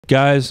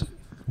Guys,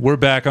 we're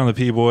back on the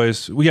P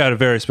Boiz. We got a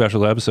very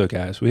special episode,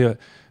 guys. We have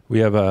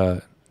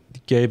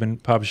Gabe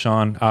and Papa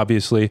Sean,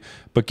 obviously,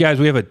 but guys,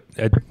 we have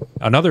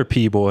another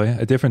P boy,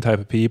 a different type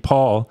of P,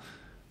 Paul.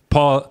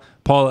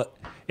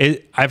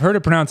 I've heard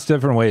it pronounced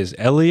different ways.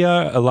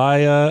 Elia.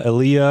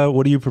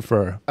 What do you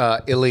prefer?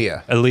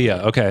 Elia. Elia.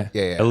 Okay.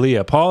 Yeah.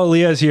 Elia. Paul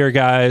Elia is here,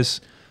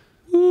 guys.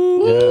 Yeah.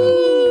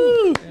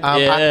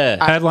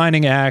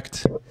 Headlining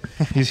act.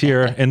 He's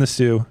here in the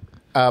stew.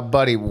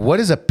 Buddy, what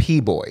is a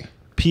P boy?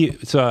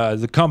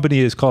 The company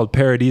is called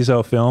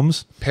Paradizo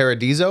Films.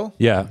 Paradizo?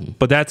 Yeah,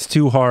 but that's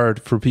too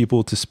hard for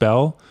people to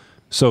spell.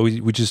 So we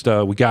just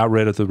we got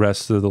rid of the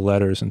rest of the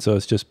letters, and so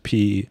it's just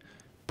P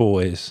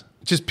Boiz.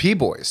 Just P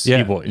Boiz.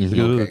 Yeah, P Boiz.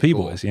 The P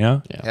Boiz, you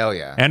know? Yeah. Hell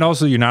yeah. And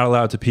also, you're not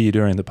allowed to pee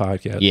during the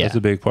podcast. Yeah. That's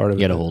a big part of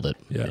it. You gotta hold it.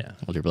 Yeah.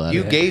 Hold your bladder.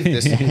 You gave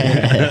this.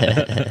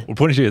 We're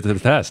putting you to the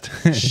test.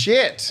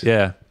 Shit.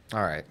 Yeah.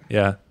 All right.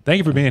 Yeah. Thank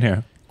you for being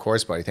here. Of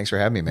course, buddy. Thanks for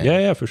having me, man.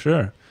 Yeah, for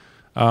sure.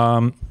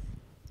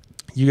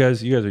 You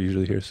guys are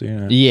usually here, so you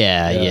know.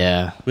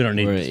 Yeah. We don't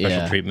need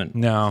special treatment.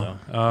 No.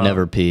 So.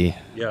 Never pee.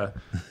 Yeah.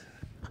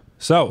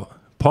 So,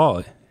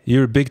 Paul,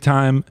 you're a big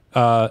time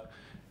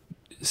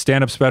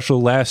stand-up special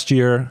last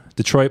year,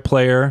 Detroit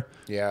player.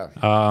 Yeah.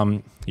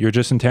 You're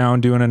just in town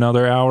doing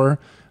another hour.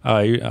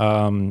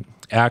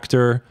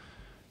 Actor,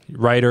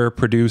 writer,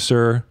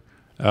 producer.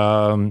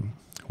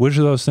 Which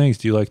of those things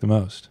do you like the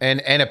most? And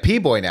a P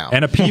boy now.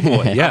 And a P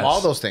boy, yes. All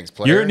those things,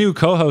 player. You're a new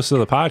co-host of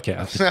the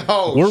podcast.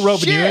 Oh, We're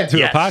roping you shit.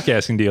 into a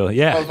podcasting deal.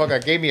 Yeah.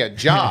 Motherfucker gave me a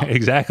job.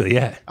 Exactly,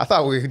 yeah. I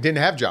thought we didn't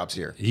have jobs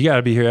here. You got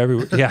to be here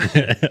every Yeah.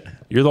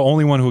 You're the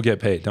only one who will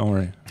get paid. Don't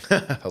worry.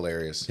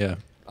 Hilarious. Yeah.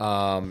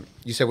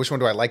 You said which one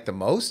do I like the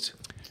most?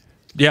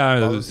 Yeah,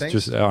 it those was things?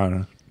 just, I don't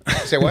know.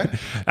 Say what?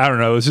 I don't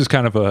know. It's just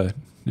kind of a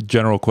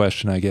general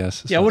question, I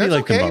guess. Yeah, what do you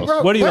That's like okay, the most?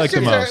 bro. What do you like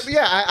the Questions most?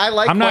 I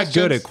like I'm not questions.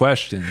 good at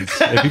questions,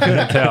 if you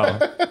couldn't tell.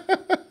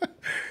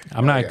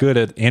 I'm not good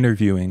at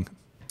interviewing.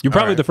 You're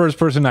probably right. the first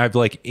person I've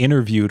like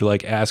interviewed to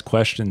like ask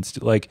questions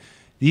to, like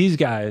these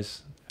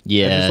guys.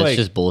 Yeah, just, it's like,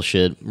 just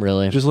bullshit,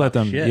 really. Just let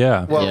them. shit.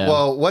 Yeah.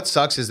 Well, what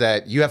sucks is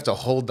that you have to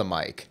hold the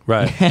mic.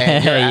 Right.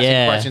 And you're asking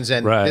Yeah. questions,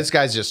 and Right. this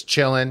guy's just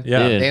chilling.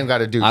 Yeah. They ain't got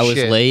to do I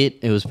shit. was late.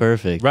 It was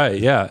perfect. Right.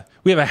 Yeah.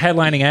 We have a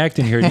headlining act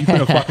in here. You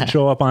couldn't fucking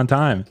show up on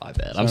time. My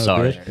bad. I'm So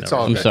sorry. good. It's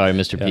all I'm good. sorry,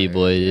 Mr. P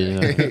boy. You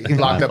know, He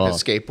locked my up fault.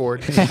 his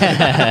skateboard.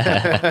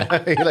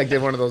 He like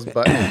did one of those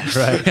buttons.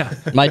 Right. Yeah.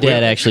 My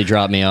dad actually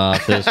dropped me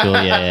off. It was cool.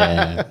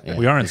 Yeah.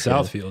 We are in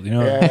Southfield, you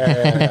know.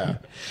 Yeah.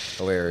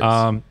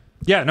 Hilarious.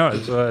 Yeah. No.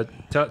 It's,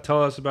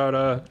 tell us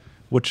about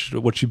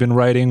what you've been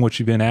writing, what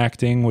you've been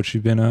acting, what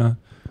you've been. I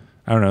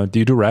don't know. Do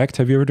you direct?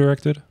 Have you ever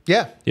directed?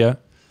 Yeah. Yeah.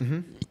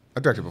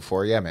 I've directed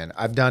before. Yeah, man.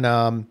 I've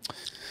done.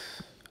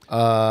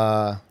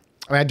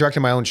 I directed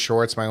my own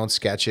shorts, my own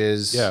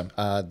sketches. Yeah.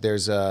 I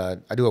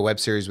do a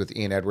web series with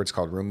Ian Edwards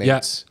called Roommates.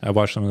 Yes. I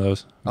watched some of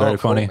those. Very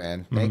cool, funny.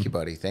 man. Thank you,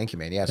 buddy. Thank you,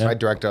 man. Yeah. So Yeah. I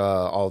direct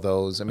all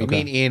those. I mean, me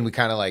and Ian, we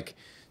kind of like,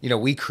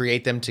 we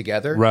create them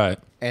together. Right.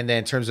 And then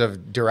in terms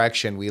of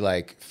direction, we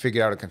like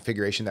figured out a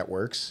configuration that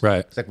works.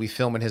 Right. It's like we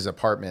film in his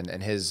apartment,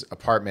 and his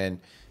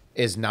apartment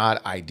is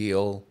not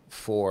ideal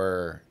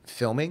for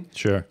filming.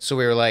 Sure. So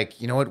we were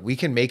like, you know what? We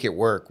can make it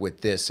work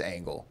with this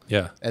angle.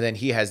 Yeah. And then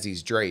he has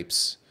these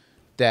drapes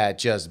that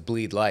just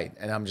bleed light.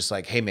 And I'm just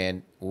like, hey,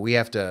 man, we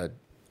have to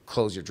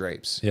close your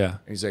drapes. Yeah. And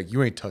he's like,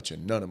 you ain't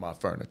touching none of my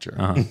furniture.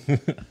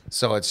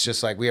 So it's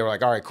just like, we were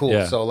like, all right, cool.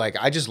 Yeah. So like,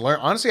 I just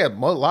learned, honestly, a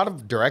lot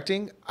of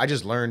directing, I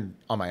just learned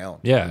on my own.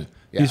 Yeah.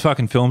 Yeah. These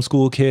fucking film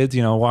school kids,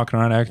 walking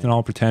around acting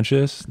all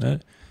pretentious. You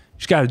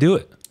just got to do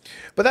it.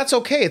 But that's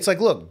okay. It's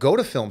like, look, go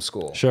to film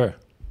school. Sure.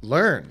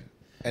 Learn.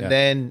 And Yeah.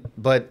 then,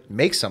 but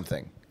make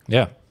something.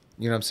 Yeah.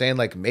 You know what I'm saying?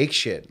 Like, make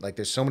shit. Like,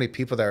 there's so many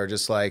people that are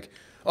just like,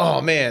 oh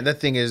man, this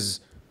thing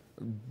is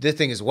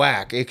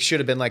whack. It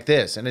should have been like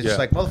this. And it's just Yeah.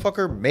 like,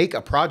 motherfucker, make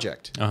a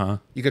project.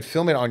 You could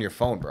film it on your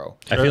phone, bro.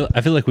 I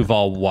feel like we've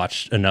all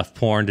watched enough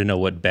porn to know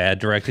what bad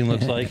directing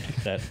looks like.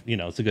 That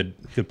it's a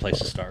good place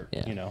to start.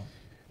 Yeah.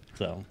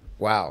 So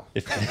Wow.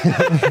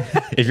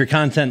 if your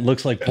content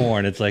looks like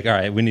porn, it's like, all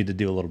right, we need to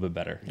do a little bit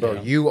better.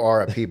 Bro, you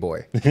are a P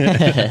boy.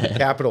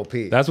 Capital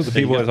P. That's what the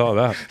P Boiz is all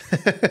about.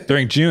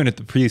 During June, the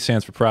P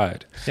stands for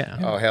pride. Yeah.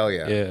 Oh, hell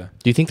yeah. Yeah.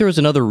 Do you think there was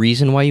another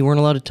reason why you weren't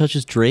allowed to touch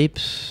his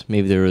drapes?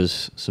 Maybe there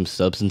was some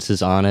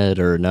substances on it,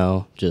 or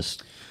no?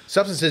 Just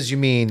Substances, you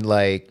mean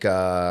like,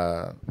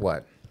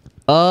 what?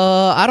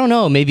 I don't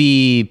know.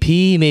 Maybe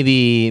pee,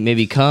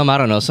 maybe cum. I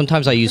don't know.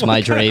 Sometimes I use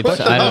my drapes.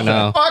 I don't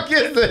know. What the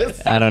fuck is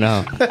this? I don't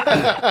know.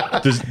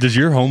 Does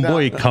your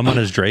homeboy come on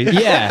his drape?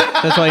 Yeah,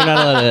 that's why you're not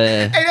allowed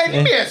to. Hey,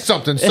 let me ask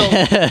something. So,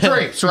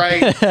 drapes,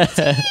 right?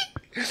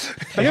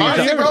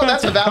 Honestly, bro,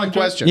 that's a valid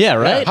question. Yeah,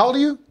 right? How old are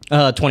you?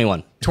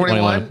 21.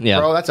 21? Yeah.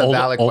 Bro, that's a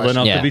valid Old question.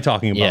 enough Yeah. to be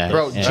talking about Yeah. this.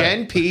 Bro, Yeah.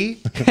 Gen P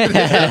is a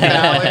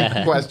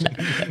valid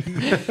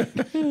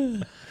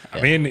question.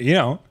 I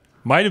mean,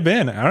 might have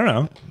been. I don't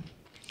know.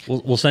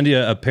 We'll send you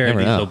a Never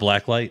Paradizo know.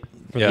 blacklight.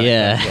 For Yeah.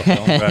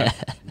 Yeah. Right.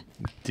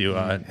 to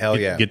Hell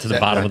yeah. get to the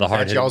bottom of the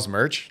hard That's hit. y'all's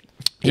merch?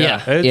 Yeah.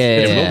 It's, Yeah, it's,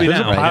 yeah, There's yeah.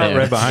 a pilot Right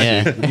right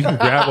behind there. you. You can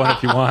grab one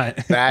if you want.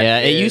 That Yeah,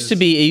 it is-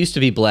 used to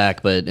be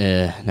black, but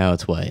now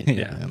it's white.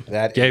 Yeah.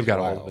 That Gabe is got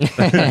wild.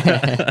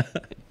 old.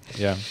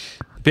 Yeah.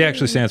 P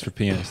actually stands for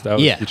penis. That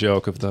was Yeah. the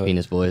joke of the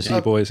Penis boys. P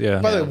Boiz. Yeah.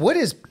 By the way, what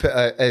is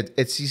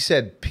it's you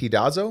said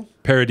Pedazo?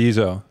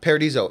 Paradizo.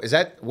 Paradiso. Is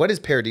that what is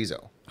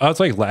Paradiso? Oh, it's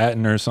like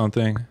Latin or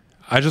something.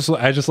 I just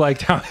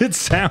liked how it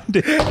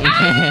sounded.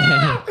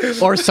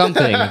 Or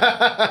something.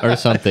 Or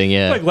something,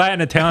 yeah. Like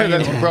Latin, Italian.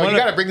 That's, bro, you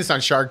got to bring this on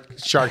Shark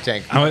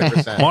Tank. I'm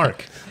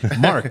 100%.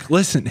 Mark,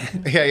 listen.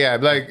 Yeah,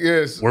 like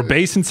yes. We're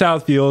based in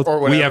Southfield. Or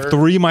We have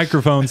whatever. 3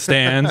 microphone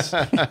stands.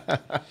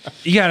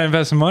 You got to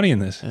invest some money in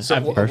this. So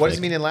what does perfect.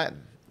 it mean in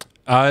Latin?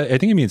 I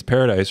think it means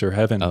paradise or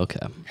heaven. Okay.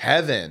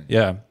 Heaven.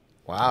 Yeah.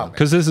 Wow. man.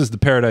 Because this is the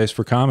paradise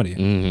for comedy.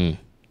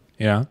 Mm-hmm.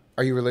 You know?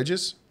 Are you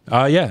religious?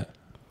 Yeah.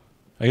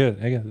 I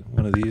got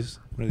one of these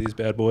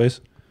bad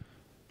boys.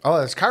 Oh,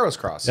 that's Kairos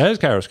Cross. That is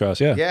Kairos Cross,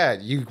 yeah. Yeah,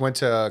 you went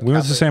to. We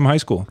went to the same high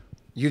school.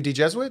 UD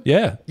Jesuit.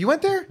 Yeah. You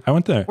went there? I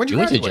went there. When did You you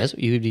went to graduate?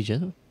 Jesuit? You did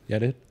Jesuit? Yeah, I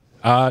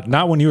did.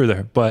 Not when you were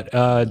there, but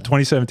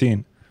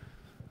 2017.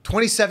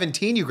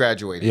 2017. You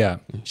graduated. Yeah.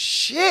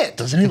 Shit.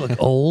 Doesn't he look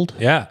old?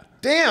 Yeah.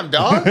 Damn,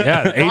 dog.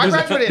 Yeah. I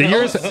graduated the in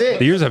years, 06.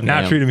 the years have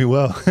not Damn. treated me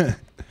well. The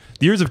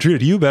years have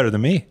treated you better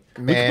than me.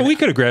 Man. We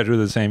could have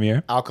graduated the same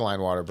year.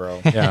 Alkaline water,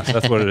 bro. Yeah,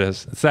 that's what it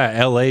is. It's that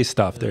LA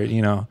stuff there,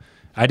 you know.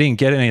 I didn't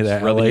get any of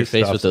that Rubbing LA your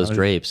face stuff, with those so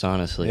drapes,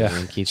 honestly. Yeah.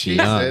 It keeps you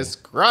young. Jesus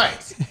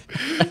Christ.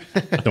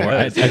 Don't worry.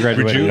 I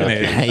graduated.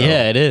 rejuvenated.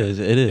 Yeah, it is.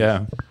 It is.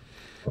 Yeah.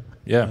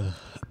 Yeah.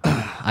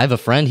 I have a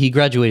friend. He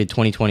graduated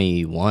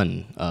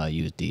 2021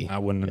 USD. I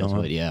wouldn't have known.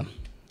 Jesuit, yeah.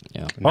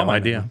 Yeah. No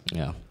idea.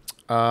 Yeah.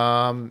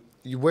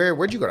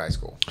 Where'd you go to high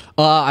school?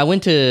 I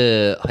went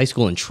to high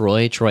school in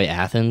Troy,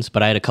 Athens,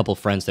 but I had a couple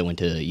friends that went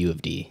to U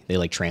of D. They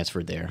like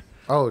transferred there.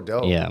 Oh,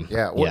 dope. Yeah.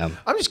 Yeah. Well, Yeah.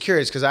 I'm just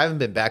curious because I haven't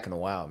been back in a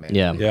while, man.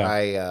 Yeah.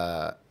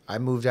 Yeah. I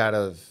moved out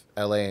of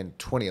LA in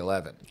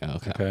 2011. Oh,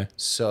 okay. Okay.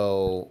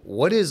 So,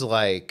 what is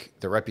like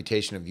the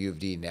reputation of U of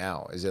D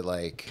now? Is it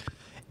like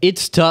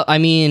It's tough. I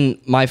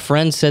mean, my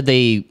friend said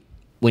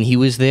when he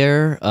was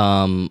there,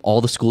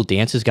 all the school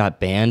dances got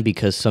banned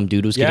because some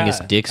dude was getting Yeah,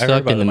 his dick I heard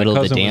sucked about in the it. My middle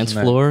of the cousin was dance in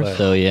that floor. play.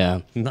 So yeah,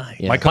 Nice.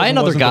 yeah. My By cousin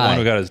another wasn't the guy. one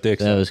who got his dick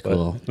That sucked, was but-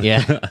 cool.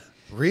 Yeah,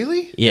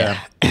 really? yeah.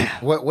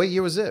 What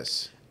year was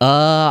this?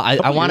 I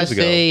Couple want to years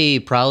ago. say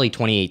probably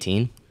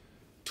 2018.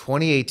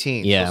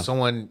 2018. Yeah. So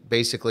someone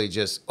basically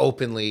just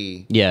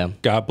openly Yeah,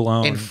 Got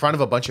blown. in front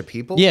of a bunch of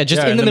people. yeah.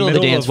 Just in the middle of the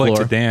dance like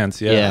floor. to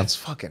dance. Yeah. Yeah. That's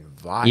fucking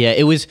vile. Yeah,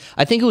 it was.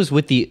 I think it was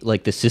with the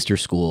sister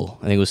school.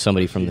 I think it was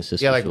somebody from the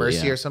sister. Yeah, like school,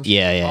 Mercy yeah. or something.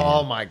 Yeah, yeah.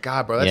 Oh my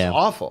god, bro, that's Yeah.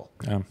 awful.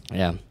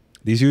 yeah.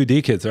 These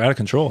UD kids are out of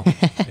control.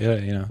 Yeah,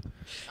 you know.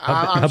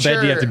 I'm How bad do you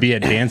have sure- to be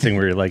at dancing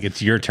where you're like,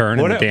 it's your turn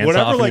and the dance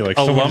Whatever, off and like, you're like,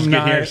 someone just get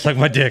alumni- here, suck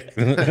my dick.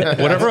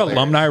 Whatever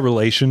alumni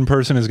relation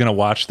person is going to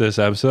watch this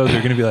episode, they're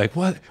going to be like,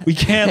 "What? We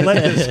can't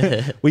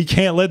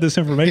let this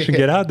information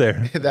get out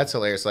there." That's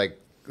hilarious. Like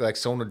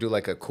someone would do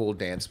like a cool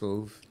dance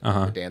move,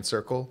 a dance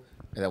circle,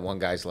 and then one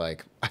guy's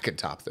like, "I can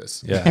top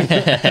this." Yeah,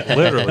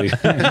 literally.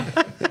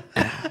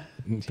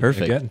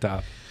 Perfect. Getting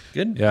top.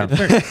 Good. Yeah.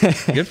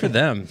 Good for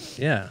them.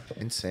 Yeah.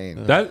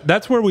 Insane.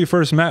 That's where we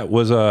first met.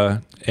 Was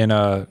at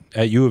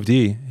U of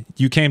D.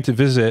 You came to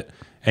visit,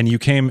 and you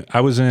came.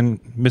 I was in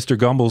Mr.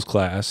 Gumbel's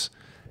class,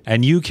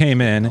 and you came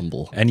in,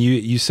 Gumble. and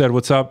you said,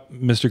 "What's up,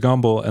 Mr.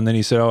 Gumbel?" And then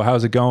he said, "Oh,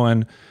 how's it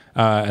going?"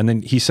 And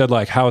then he said,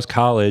 like, "How's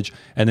college?"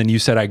 And then you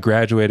said, "I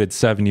graduated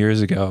 7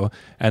 years ago."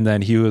 And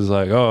then he was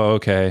like, "Oh,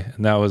 okay."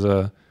 And that was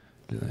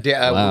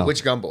Yeah. Wow.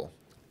 Which Gumble?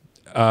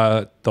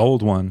 the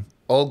old one.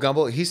 Old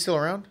Gumble. He's still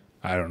around.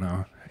 I don't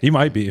know. He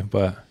might be,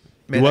 but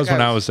Man, he was that when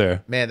guy I was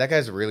there. Man, that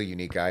guy's a really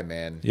unique guy,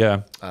 man.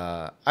 Yeah.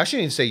 I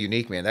shouldn't even say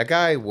unique, man. That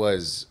guy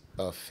was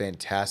a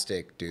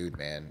fantastic dude,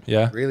 man.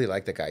 Yeah? Really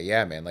liked that guy.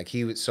 Yeah, man. Like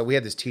he was. So we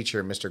had this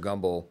teacher, Mr.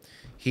 Gumble.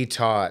 He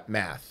taught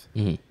math,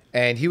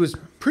 and he was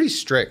pretty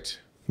strict.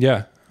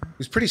 Yeah. He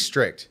was pretty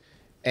strict,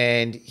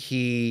 and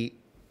he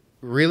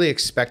really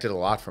expected a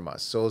lot from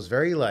us. So it was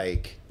very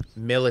like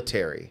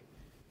military,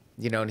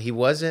 you know. And he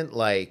wasn't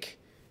like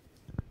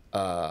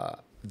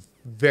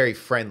very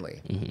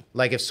friendly.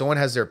 Like if someone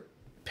has their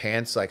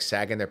pants like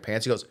sagging their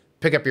pants, he goes,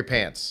 "Pick up your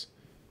pants,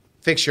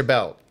 fix your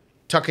belt,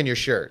 tuck in your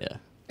shirt." Yeah.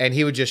 And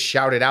he would just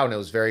shout it out, and it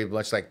was very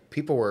much like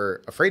people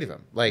were afraid of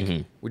him. Like,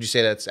 would you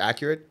say that's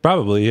accurate?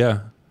 Probably. Yeah.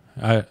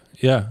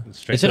 Yeah.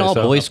 Straight It's an to all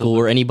the- boys school.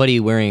 Was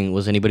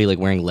anybody like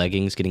wearing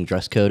leggings, getting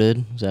dress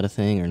coded? Was that a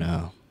thing or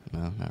no?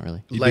 No, not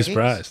really. You'd Leggings? be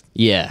surprised.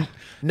 Yeah.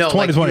 No,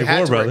 like you 2024,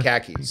 had to wear brother.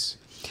 khakis.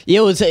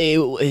 Yeah,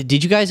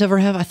 did you guys ever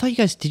have? I thought you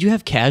guys did. You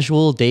have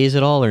casual days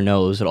at all, or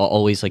no? Was it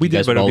always like We you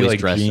guys did, but would it'd be always like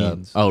dress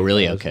jeans. up? Oh,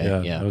 really? That was- Okay,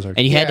 yeah, yeah. that was our-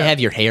 And you had to Yeah. have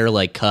your hair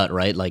like cut,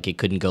 right? Like it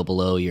couldn't go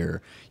below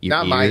your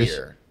Not ears. my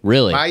year.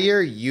 Really? My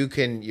year,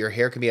 your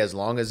hair can be as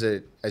long as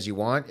you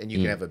want, and you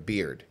can have a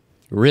beard.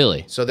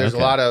 Really? So there's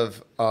Okay. a lot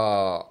of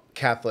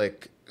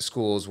Catholic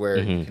schools where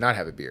you cannot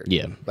have a beard.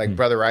 Yeah. Like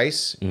Brother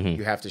Rice,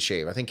 you have to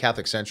shave. I think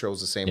Catholic Central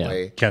is the same Yeah.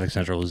 way. Catholic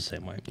Central is the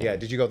same way. Yeah.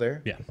 Did you go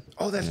there? Yeah.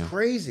 Oh, that's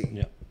crazy.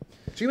 Yeah.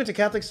 So you went to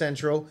Catholic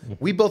Central.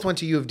 We both went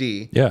to U of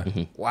D. Yeah.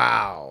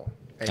 Wow.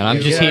 And I'm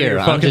you- just Yeah, here. you're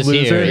a I'm fucking just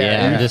loser. here.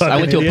 Yeah, Yeah, yeah. I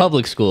went to a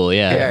public school.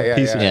 Yeah, Yeah. yeah,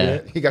 Piece of yeah.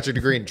 shit. You got your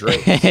degree in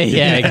Drake.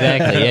 Yeah,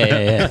 exactly.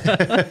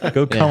 Yeah.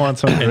 Go come on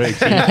some breaks.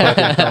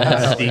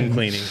 Steam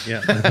cleaning.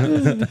 Yeah.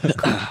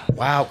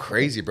 Wow,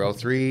 crazy, bro.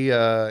 3,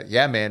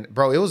 yeah, man,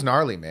 bro. It was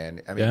gnarly,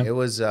 man. I mean, Yeah. it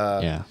was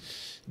Yeah.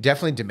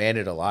 definitely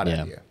demanded a lot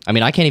Yeah. of you. I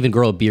mean, I can't even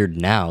grow a beard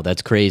now.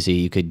 That's crazy.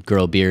 You could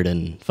grow a beard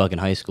in fucking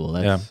high school.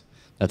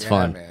 That's Yeah,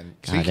 fun. man.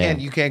 So God you damn.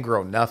 can't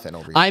grow nothing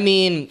over here. I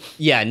mean,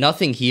 yeah,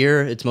 nothing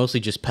here. It's mostly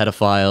just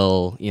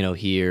pedophile,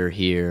 here.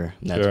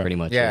 And that's Sure. pretty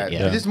much yeah, it.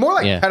 Yeah. it's more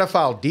like Yeah.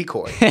 pedophile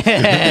decoy.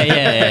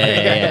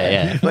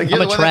 yeah. Like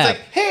you're I'm the a one trap. that's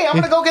like, hey, I'm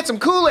gonna go get some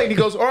Kool-Aid. And he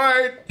goes, all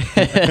right.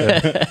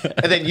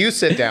 And then you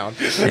sit down.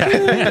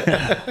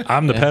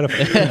 I'm the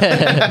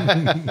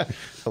pedophile.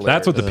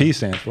 That's what the P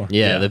stands for.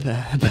 Yeah, the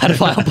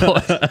pedophile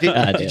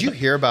boy. Did you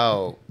hear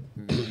about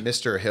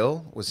Mr.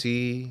 Hill? Was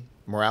he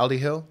Morality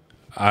Hill?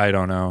 I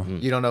don't know.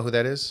 You don't know who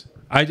that is?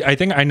 I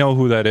think I know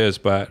who that is,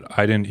 but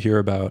I didn't hear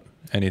about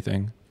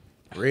anything.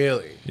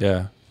 Really?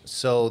 Yeah.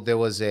 So there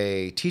was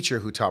a teacher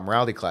who taught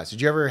morality class.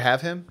 Did you ever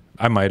have him?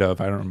 I might have.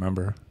 I don't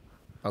remember.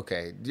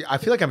 Okay. I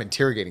feel like I'm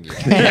interrogating you.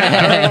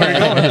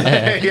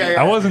 yeah.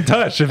 I wasn't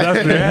touched, if that's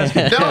what you're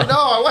asking. No,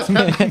 I wasn't.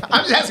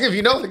 I'm just asking if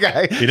you know the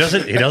guy. He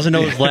doesn't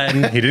know his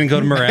Latin. He didn't go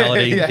to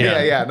morality.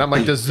 Yeah. And I'm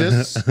like, does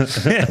this?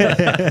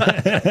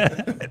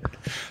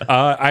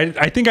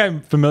 I think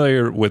I'm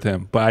familiar with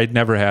him, but I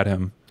never had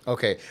him.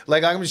 Okay.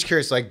 Like, I'm just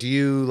curious. Like, do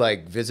you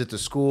like visit the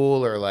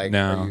school or like?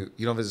 No. Are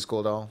you don't visit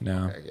school at all?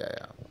 No. Okay, yeah.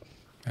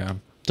 Yeah.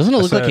 Doesn't it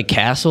look like a said-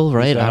 castle,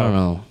 right? I don't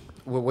know.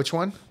 Which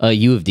one?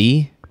 U of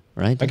D,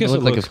 right? Doesn't guess it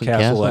look like a looks fucking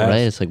castle, castle-esque. right?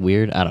 It's like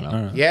weird. I don't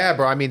know. Yeah,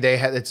 bro. I mean,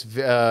 it's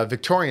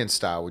Victorian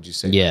style. Would you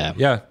say? Yeah.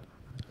 Yeah.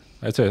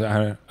 That's it.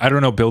 I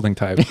don't know building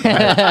type. If I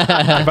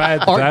had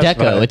to Art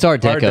classify Deco. it, It's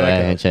Art Deco,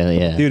 actually.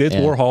 Yeah. Dude, it's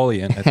yeah.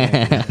 Warholian. I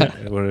think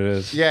is what it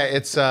is. Yeah.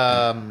 It's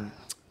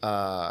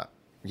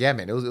yeah,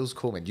 man. It was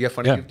cool, man. Do you have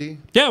fun Yeah. at UFD?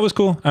 Yeah, it was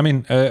cool. I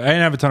mean, I didn't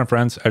have a ton of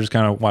friends. I just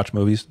kind of watched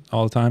movies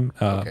all the time.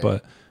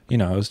 But it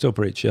was still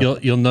pretty chill.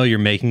 You'll know you're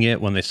making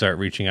it when they start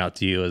reaching out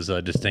to you as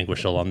a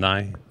distinguished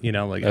alumni.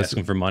 Like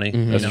asking for money.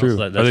 That's true.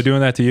 So Are they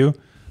doing that to you?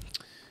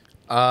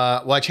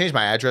 Well, I changed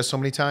my address so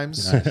many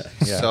times,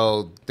 Yeah.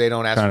 so they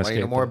don't ask Trying for to money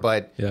no escape more. that.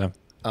 But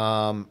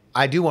Yeah.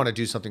 I do want to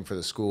do something for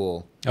the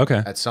school.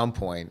 Okay. At some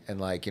point,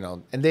 and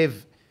and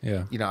they've,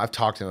 Yeah. I've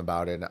talked to them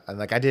about it. And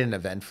like, I did an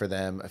event for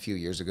them a few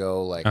years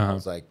ago. Like, I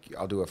was like,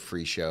 I'll do a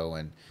free show,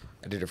 and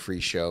I did a free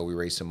show. We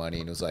raised some money,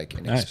 and it was like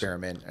an Nice.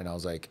 experiment. And I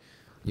was like,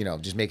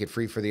 just make it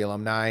free for the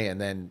alumni, and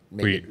then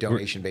make Were it you-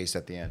 donation based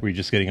at the end. Were you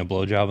just getting a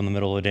blowjob in the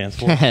middle of a dance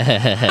floor?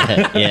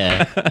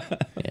 Yeah.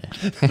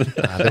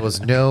 There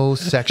was no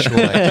sexual.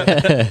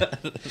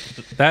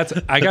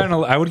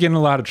 I would get in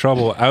a lot of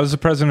trouble. I was the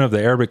president of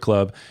the Arabic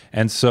club,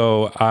 and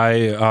so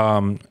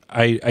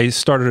I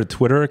started a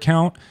Twitter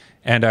account,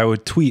 and I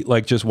would tweet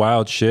like just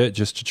wild shit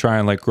just to try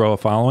and like grow a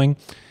following.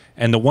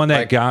 And the one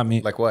that got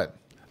me, Like what?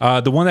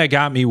 the one that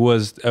got me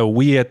was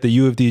we at the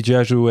U of D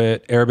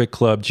Jesuit Arabic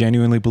Club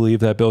genuinely believe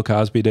that Bill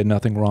Cosby did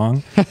nothing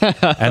wrong.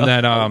 And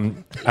then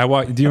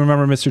do you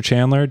remember Mr.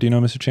 Chandler? Do you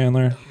know Mr.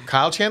 Chandler?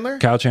 Kyle Chandler?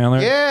 Kyle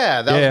Chandler?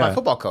 Yeah, that was my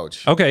football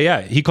coach. Okay,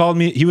 yeah. He called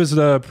me. He was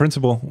the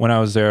principal when I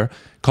was there.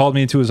 Called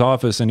me into his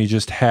office, and he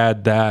just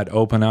had that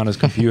open on his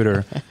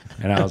computer.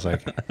 And I was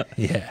like,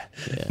 yeah.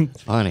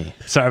 Funny.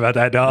 Sorry about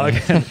that, dog.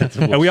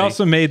 And we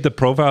also made the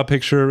profile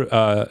picture,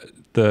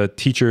 the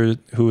teacher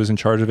who was in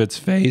charge of its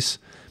face.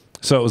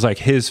 So it was like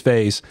his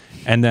face,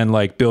 and then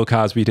like Bill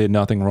Cosby did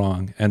nothing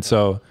wrong. And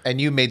so And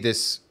you made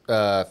this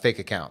fake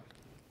account.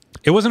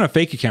 it wasn't a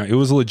fake account. It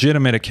was a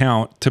legitimate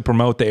account to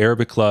promote the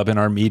Arabic club in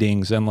our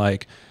meetings and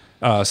like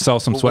sell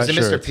some sweatshirts. Was it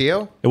Mr.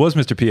 Pio? It was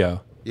Mr.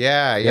 Pio.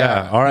 Yeah.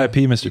 Yeah.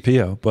 R.I.P. Mr.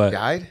 Pio. But He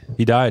died?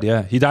 He died.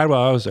 Yeah. He died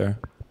while I was there.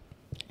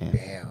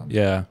 Damn.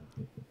 Yeah.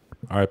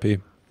 R.I.P.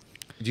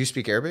 Did you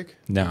speak Arabic?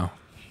 No.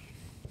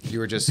 You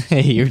were just.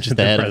 You're just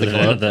the head of the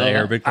President club. of the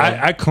Arabic club.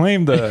 I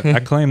claimed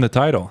the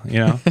title,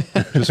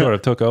 just sort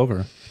of took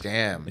over.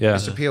 Damn. Yeah.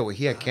 Mr. Pio,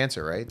 he had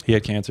cancer, right? He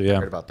had cancer. I Yeah.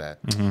 heard about that.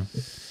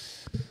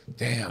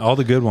 Damn. All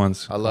the good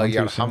ones. Allah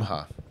Gone too soon.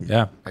 yarhamha.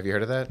 Yeah. Have you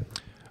heard of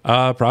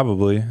that?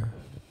 Probably.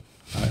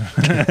 All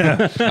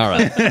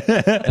right.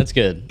 That's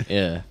good.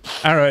 Yeah.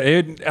 I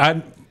don't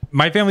know.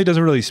 My family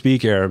doesn't really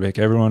speak Arabic.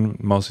 Everyone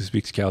mostly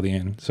speaks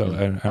Chaldean. So I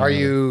don't Are know.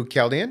 you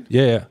Chaldean?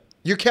 Yeah.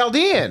 You're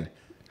Chaldean.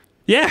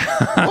 Yeah.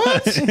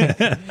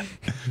 What?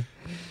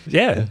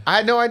 Yeah. I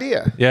had no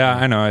idea. Yeah.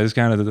 I know. It's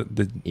kind of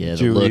the Yeah,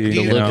 the Jewy, look- the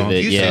Do you, look of do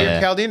it, you say yeah.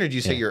 you're Chaldean or do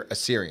you say you're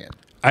Assyrian?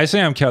 I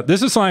say I'm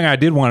This is something I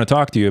did want to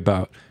talk to you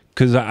about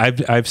because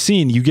I've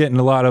seen you getting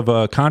a lot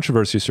of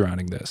controversy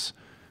surrounding this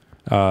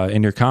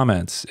in your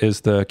comments.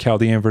 Is the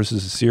Chaldean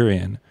versus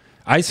Assyrian?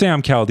 I say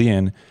I'm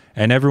Chaldean,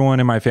 and everyone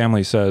in my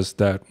family says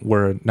that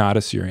we're not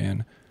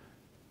Assyrian.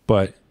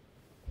 But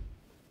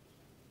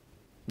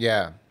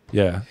Yeah.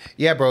 Yeah.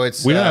 Yeah, bro.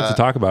 It's We don't have to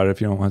talk about it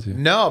if you don't want to.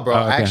 No, bro.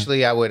 Oh, okay.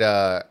 Actually, I would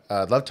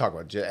love to talk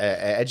about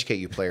educate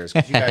you players,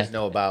 because you guys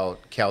know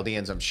about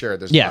Chaldeans. I'm sure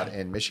there's a lot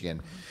in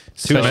Michigan.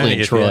 Too Especially many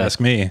in if Troy. you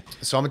ask me.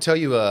 So I'm gonna tell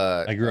you.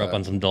 I grew up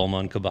on some Dolma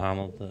and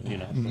Kabahama, you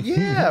know.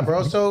 Yeah,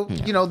 bro. So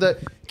you know the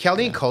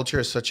Chaldean culture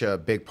is such a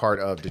big part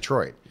of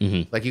Detroit.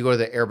 Like you go to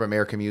the Arab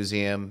American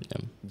Museum,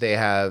 they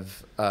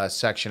have a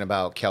section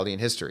about Chaldean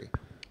history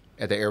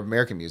at the Arab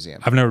American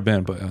Museum. I've never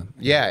been, but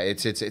Yeah,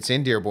 it's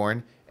in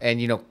Dearborn,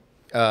 and you know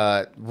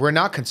we're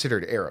not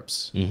considered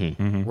Arabs.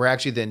 We're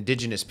actually the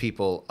indigenous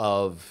people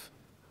of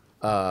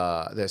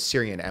the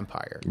Assyrian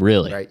Empire.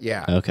 Really? Right?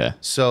 Yeah. Okay.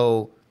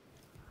 So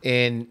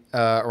in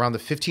around the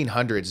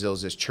 1500s, there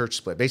was this church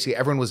split. Basically,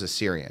 everyone was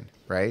Assyrian,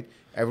 right?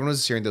 Everyone was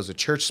Assyrian. There was a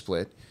church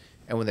split,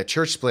 and when the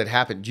church split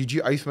happened,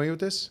 are you familiar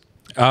with this?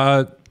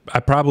 I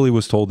probably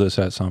was told this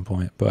at some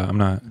point, but I'm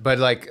not. But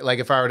like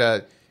if I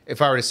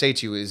were to say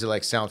to you, is it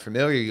like sound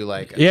familiar? You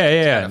like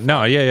Yeah.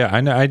 No, yeah. I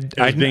know.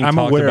 I'm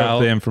aware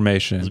of the It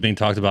information. was being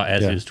talked about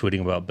as he was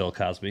tweeting about Bill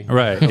Cosby.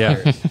 Right.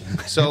 Yeah.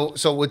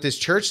 So with this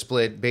church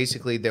split,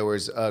 basically there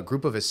was a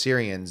group of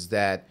Assyrians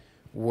that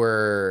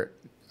were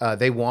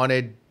they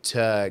wanted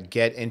to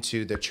get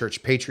into the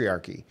church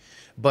patriarchy,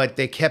 but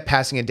they kept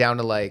passing it down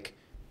to like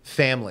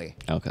family.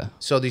 Okay.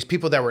 So these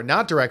people that were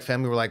not direct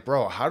family were like,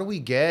 bro, how do we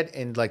get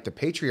in like the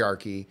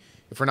patriarchy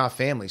if we're not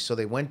family? So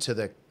they went to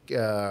the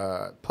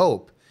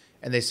Pope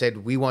and they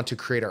said, we want to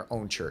create our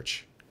own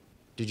church.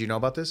 Did you know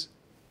about this?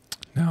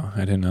 No, I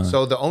didn't know.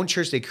 So the own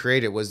church they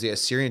created was the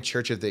Assyrian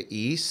Church of the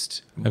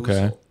East.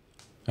 Okay. Mosul.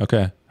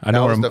 Okay. I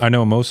was know. I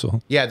know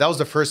Mosul. Yeah, that was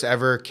the first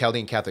ever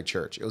Chaldean Catholic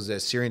Church. It was the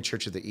Assyrian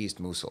Church of the East,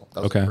 Mosul.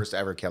 That was the first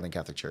ever Chaldean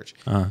Catholic Church.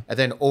 And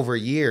then over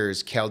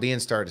years,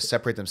 Chaldeans started to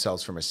separate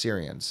themselves from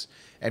Assyrians.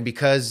 And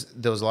because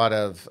there was a lot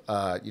of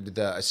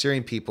the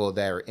Assyrian people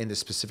that are in the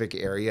specific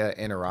area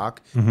in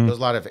Iraq, there was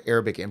a lot of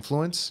Arabic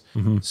influence.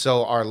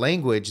 So our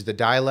language, the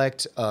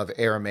dialect of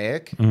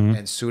Aramaic and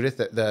Sudeth,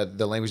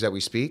 the language that we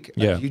speak.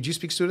 Yeah. Did you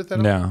speak Sudeth at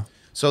all? No.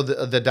 So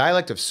the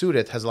dialect of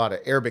Sudeth has a lot of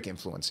Arabic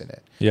influence in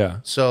it. Yeah.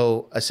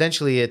 So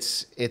essentially, it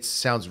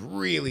sounds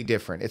really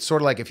different. It's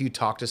sort of like if you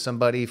talk to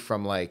somebody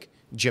from like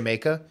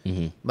Jamaica,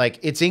 like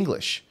it's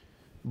English,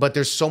 but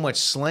there's so much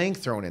slang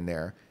thrown in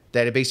there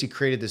that it basically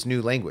created this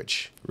new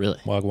language. Really?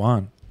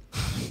 Wagwan.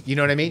 You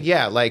know what I mean?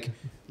 Yeah, like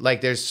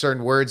there's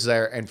certain words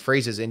there and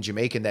phrases in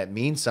Jamaican that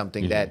mean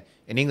something that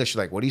in English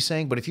you're like, what are you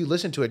saying? But if you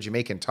listen to a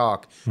Jamaican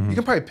talk, you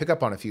can probably pick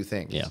up on a few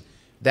things. Yeah.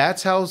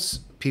 That's how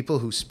people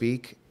who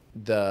speak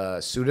the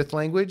Sudeth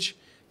language,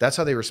 that's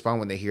how they respond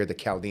when they hear the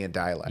Chaldean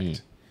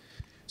dialect.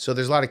 So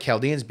there's a lot of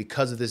Chaldeans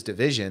because of this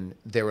division.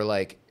 They were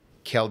like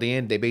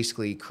Chaldean. They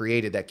basically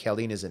created that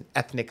Chaldean is an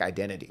ethnic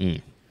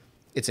identity.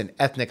 It's an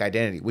ethnic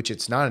identity, which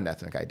it's not an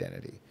ethnic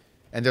identity.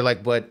 And they're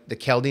like, but the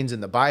Chaldeans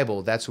in the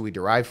Bible, that's who we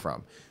derive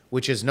from,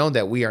 which is known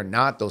that we are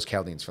not those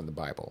Chaldeans from the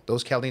Bible.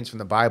 Those Chaldeans from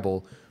the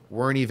Bible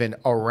weren't even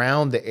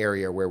around the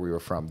area where we were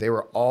from. They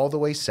were all the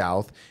way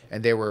south,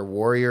 and they were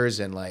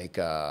warriors and like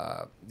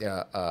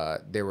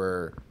they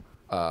were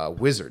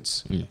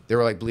wizards. They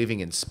were like believing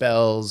in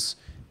spells,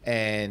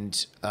 and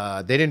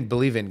they didn't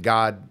believe in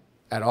God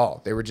at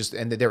all. They were just,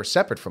 and they were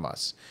separate from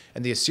us.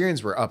 And the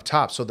Assyrians were up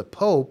top. So the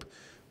Pope,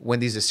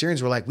 when these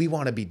Assyrians were like, we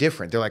want to be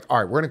different, they're like, all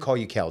right, we're going to call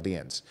you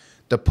Chaldeans.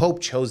 The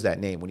Pope chose that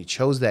name. When he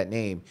chose that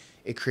name,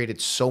 it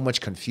created so much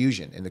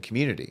confusion in the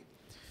community.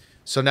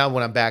 So now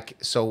when I'm back,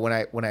 so when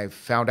I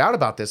found out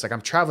about this, like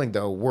I'm traveling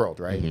the world,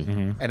 right?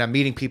 And I'm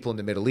meeting people in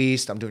the Middle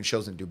East. I'm doing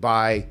shows in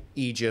Dubai,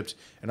 Egypt,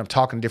 and I'm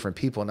talking to different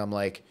people. And I'm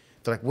like,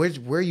 they're like,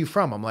 where are you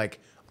from? I'm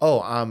like,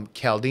 oh, I'm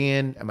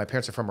Chaldean, and my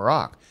parents are from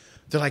Iraq.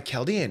 They're like,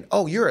 Chaldean?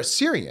 Oh, you're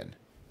Assyrian.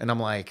 And I'm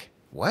like,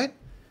 what?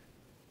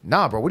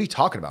 Nah, bro, what are you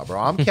talking about, bro?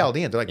 I'm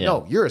Chaldean. They're like,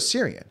 no, you're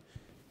Assyrian.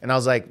 And I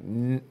was like,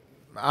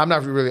 I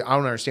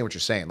don't understand what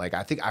you're saying. Like,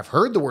 I think I've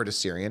heard the word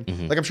Assyrian.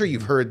 Like, I'm sure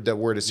you've heard the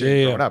word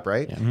Assyrian growing up,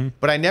 right?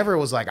 But I never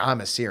was like, I'm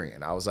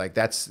Assyrian. I was like,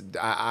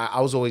 I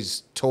was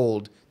always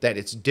told that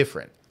it's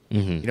different.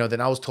 You know,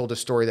 then I was told a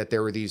story that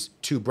there were these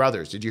two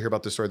brothers. Did you hear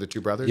about the story of the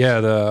two brothers? Yeah,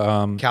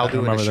 Kaldu I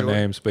don't remember and the Ashur.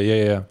 names, but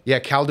yeah. Yeah,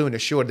 Kaldu and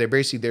Ashur.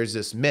 There's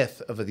this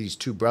myth of these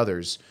two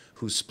brothers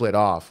who split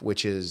off,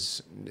 which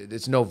is,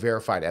 it's no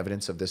verified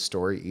evidence of this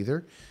story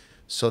either.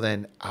 So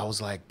then I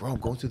was like, bro, I'm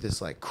going through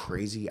this like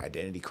crazy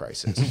identity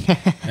crisis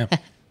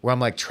where I'm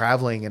like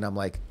traveling and I'm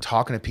like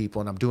talking to people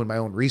and I'm doing my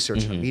own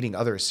research and I'm meeting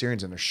other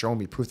Assyrians and they're showing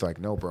me proof. They're like,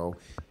 no, bro,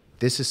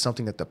 this is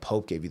something that the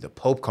Pope gave you. The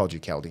Pope called you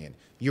Chaldean.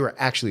 You are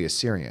actually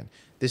Assyrian.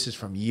 This is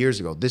from years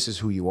ago. This is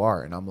who you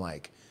are. And I'm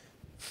like,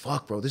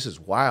 fuck, bro, this is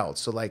wild.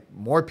 So like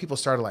more people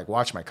started like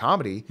watching my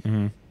comedy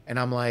and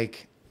I'm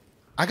like,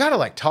 I gotta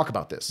like talk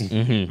about this.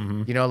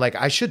 You know, like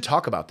I should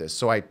talk about this.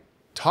 So I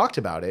talked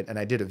about it and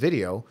I did a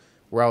video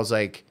where I was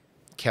like,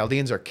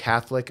 Chaldeans are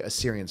Catholic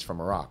Assyrians from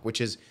Iraq, which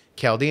is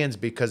Chaldeans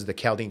because of the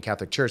Chaldean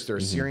Catholic Church. They're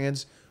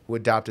Assyrians who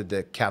adopted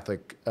the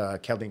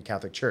Chaldean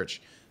Catholic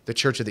Church, the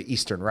Church of the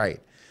Eastern Rite.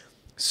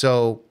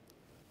 So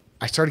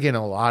I started getting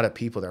a lot of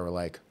people that were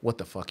like, "What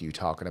the fuck are you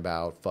talking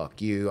about?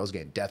 Fuck you!" I was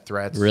getting death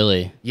threats.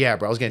 Really? Yeah,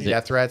 bro. I was getting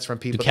death threats from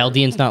people. Do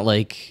Chaldeans not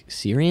like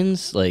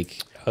Syrians? Like,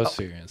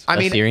 Assyrians. I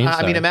mean, Assyrians? I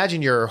mean, Sorry.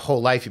 imagine your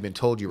whole life you've been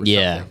told you were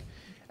Yeah. something,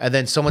 and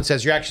then someone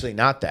says you're actually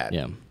not that.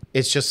 Yeah.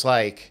 It's just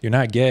like, You're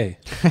not gay.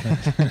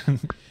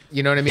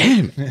 you know what I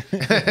mean?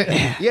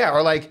 Yeah,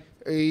 or like,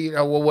 you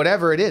know, well,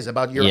 whatever it is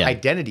about your Yeah.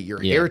 identity,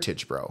 your Yeah.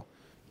 heritage, bro.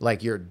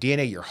 Like your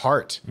DNA, your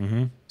heart.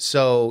 Mm-hmm.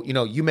 So, you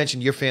know, you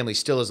mentioned your family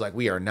still is like,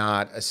 we are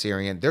not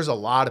Assyrian. There's a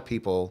lot of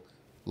people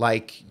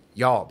like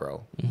y'all,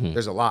 bro. Mm-hmm.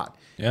 There's a lot.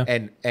 Yeah.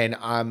 And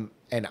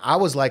I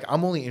was like,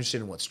 I'm only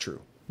interested in what's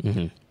true.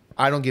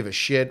 I don't give a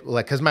shit.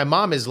 Like, cause my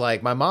mom is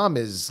like,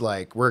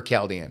 we're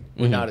Chaldean.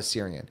 We're not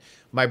Assyrian.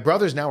 My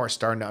brothers now are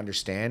starting to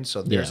understand.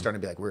 So they're Yeah.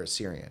 starting to be like, we're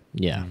Assyrian.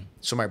 yeah.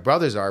 So my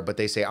brothers are, but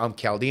they say I'm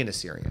Chaldean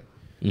Assyrian.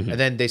 And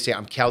then they say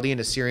I'm Chaldean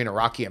Assyrian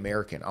Iraqi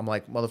American. I'm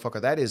like, motherfucker,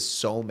 that is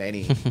so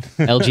many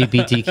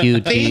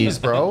LGBTQ things,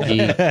 bro.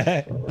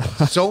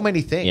 T- So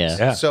many things.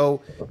 Yeah.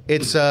 So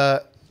it's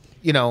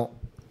you know,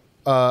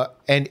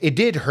 and it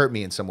did hurt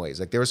me in some ways.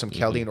 Like there were some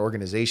Chaldean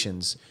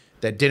organizations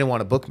that didn't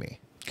want to book me.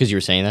 Because you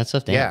were saying that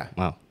stuff? Damn. Yeah.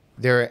 Wow.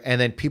 There, and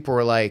then people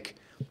were like,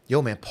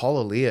 yo, man, Paul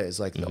Elia is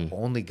like the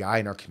only guy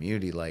in our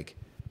community like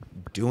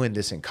doing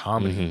this in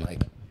comedy.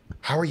 Like,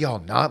 how are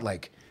y'all not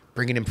like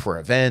bringing him for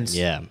events,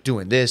 Yeah.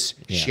 doing this,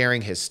 Yeah.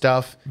 sharing his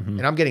stuff?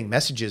 And I'm getting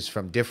messages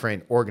from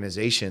different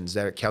organizations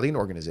that are Chaldean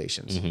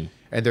organizations,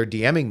 and they're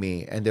DMing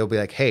me, and they'll be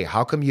like, hey,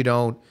 how come you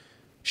don't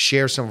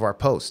share some of our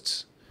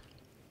posts?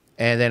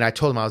 And then I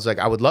told them, I was like,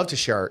 I would love to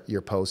share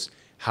your posts.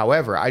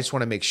 However, I just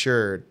want to make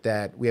sure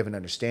that we have an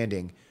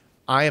understanding.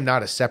 I am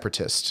not a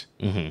separatist,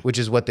 which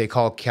is what they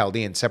call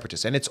Chaldean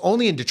separatists. And it's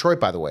only in Detroit,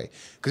 by the way,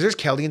 because there's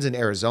Chaldeans in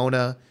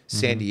Arizona,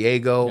 San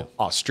Diego,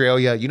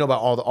 Australia. You know about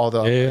all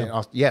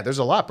the Yeah. There's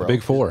a lot, bro.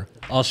 Big Four.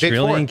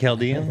 Australian Big Four.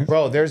 Chaldean.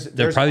 Bro, there's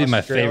probably my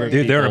Australia. favorite.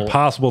 Dude, they're People-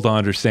 impossible to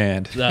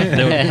understand.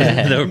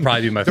 That would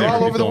probably be my They're favorite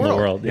all over the people in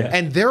world. the world. Yeah.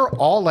 And they're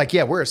all like,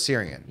 yeah, we're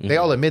Assyrian. They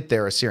all admit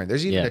they're Assyrian.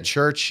 There's even Yeah. a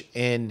church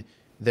in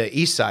the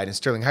east side in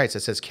Sterling Heights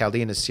that says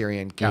Chaldean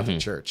Assyrian Catholic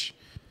Church.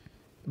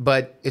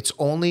 But it's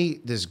only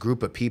this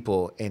group of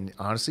people in,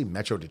 honestly,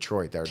 Metro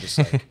Detroit that are just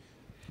like,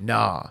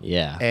 nah.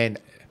 Yeah. And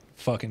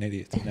Fucking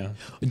idiots. You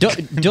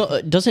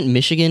know? Doesn't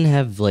Michigan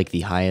have like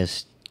the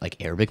highest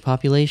like Arabic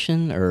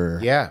population? Or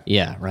Yeah.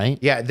 Yeah, right?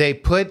 yeah, they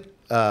put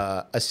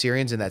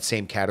Assyrians in that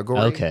same category.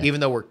 Okay. Even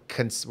though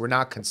we're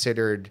not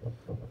considered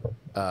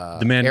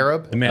The man,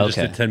 Arab? The man just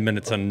Okay. did 10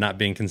 minutes on not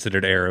being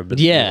considered Arab.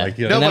 Yeah. Like,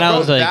 you No, And know, then but I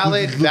was like-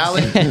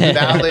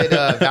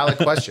 valid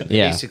question.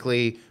 Yeah.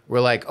 Basically,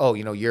 we're like, oh,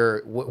 you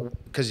know,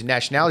 because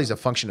nationality is a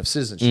function of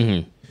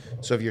citizenship.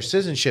 So if your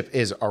citizenship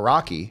is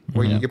Iraqi,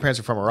 where your parents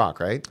are from Iraq,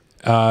 right?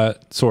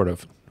 Sort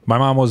of. My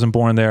mom wasn't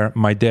born there.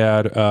 My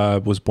dad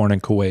was born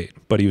in Kuwait,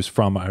 but he was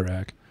from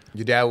Iraq.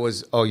 Your dad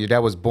was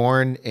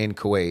born in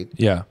Kuwait.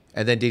 Yeah.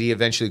 And then did he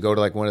eventually go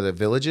to like one of the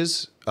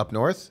villages up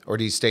north, or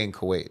did he stay in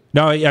Kuwait?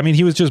 No, I mean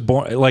he was just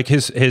born. Like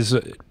his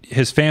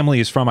family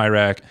is from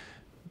Iraq.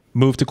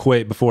 Moved to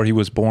Kuwait before he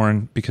was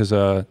born because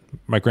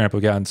my grandpa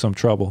got in some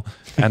trouble,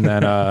 and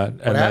then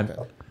What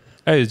happened?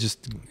 it was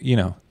just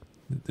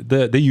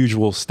the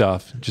usual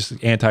stuff,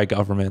 just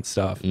anti-government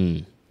stuff.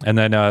 And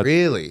then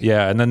Really?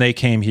 yeah, and then they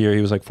came here.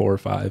 He was like 4 or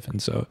 5,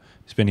 and so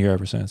he's been here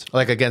ever since.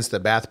 Like against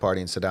the Ba'ath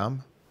Party in Saddam?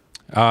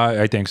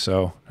 I think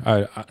so.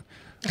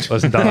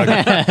 Listen, dog,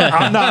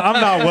 I'm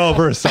not well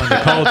versed on the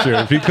culture.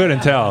 If you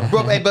couldn't tell,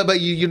 Bro, but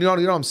you know what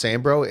I'm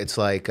saying, bro? It's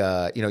like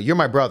you know, you're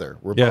my brother.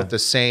 We're Yeah. both the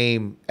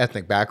same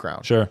ethnic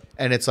background. Sure.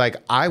 And it's like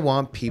I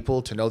want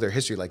people to know their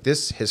history. Like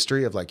this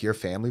history of like your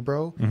family,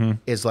 bro,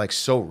 is like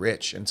so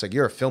rich. And it's like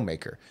you're a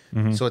filmmaker.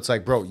 So it's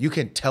like, bro, you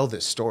can tell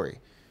this story.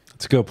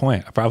 it's a good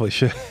point. I probably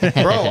should.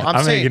 Bro,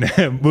 I'm saying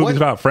making movies what-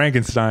 about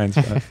Frankenstein's.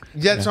 But,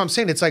 Yeah, that's what I'm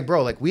saying. It's like,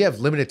 bro, like we have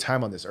limited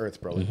time on this earth,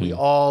 bro. Like we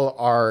all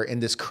are in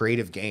this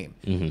creative game.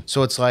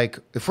 So it's like,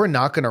 if we're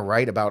not going to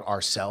write about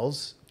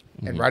ourselves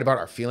and write about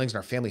our feelings and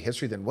our family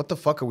history, then what the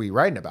fuck are we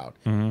writing about?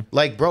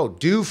 Like, bro,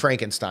 do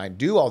Frankenstein,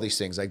 do all these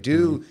things. Like,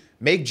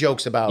 make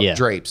jokes about Yeah.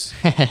 drapes.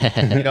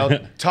 You know,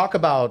 talk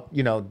about,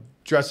 you know,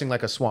 dressing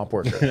like a swamp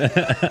worker.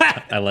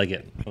 I like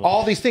it.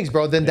 All these things,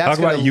 bro. Then that's Talk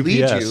about going to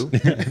lead UPS. you.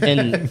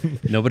 And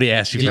Nobody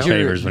asked you Did for your-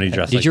 favors when you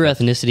dressed did like your that.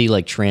 ethnicity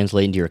like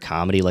translate into your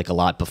comedy like a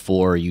lot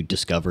before you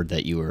discovered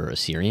that you were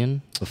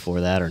Assyrian? Before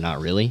that, or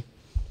not really?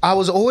 I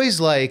was always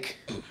like,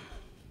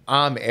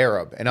 I'm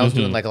Arab, and I was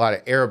doing like a lot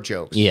of Arab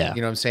jokes. Yeah.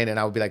 You know what I'm saying? And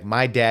I would be like,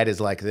 my dad is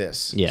like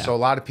this. Yeah. So a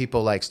lot of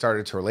people like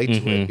started to relate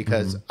to it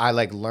because I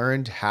like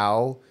learned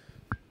how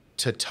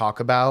to talk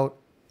about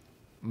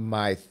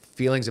my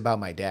feelings about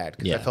my dad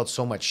because I Yeah. felt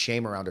so much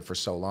shame around it for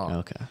so long.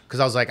 Okay.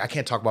 Because I was like, I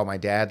can't talk about my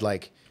dad.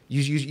 Like,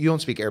 you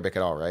don't speak Arabic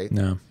at all, right?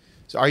 no,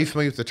 So are you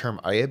familiar with the term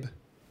ayib?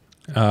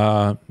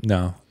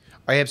 no.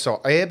 Ayib, so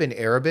ayib in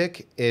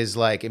Arabic is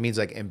like, it means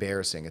like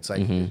embarrassing. It's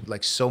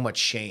like so much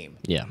shame.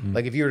 Yeah.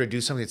 Like if you were to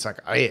do something, it's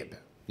like ayib,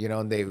 you know,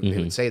 and they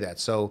would say that.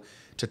 So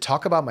to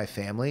talk about my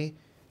family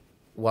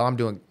while I'm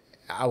doing,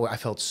 I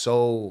felt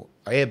so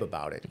ayib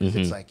about it. 'Cause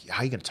it's like,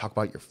 how are you going to talk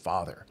about your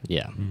father?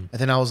 Yeah. And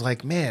then I was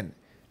like, man,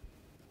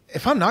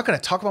 if I'm not going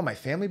to talk about my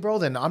family, bro,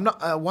 then I'm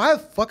not. Why the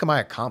fuck am I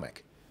a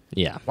comic?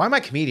 Yeah. Why am I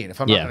a comedian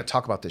if I'm not going to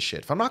talk about this shit?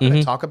 If I'm not going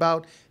to talk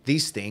about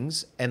these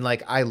things, and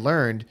like I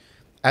learned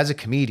as a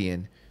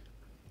comedian,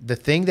 the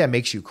thing that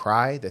makes you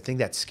cry, the thing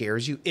that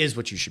scares you, is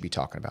what you should be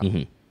talking about.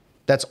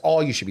 That's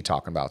all you should be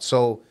talking about.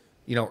 So,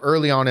 you know,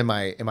 early on in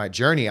my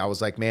journey, I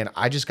was like, man,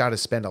 I just got to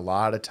spend a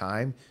lot of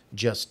time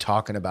just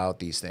talking about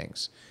these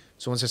things.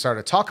 So once I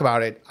started to talk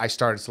about it, I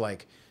started to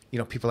like, you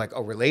know, people are like,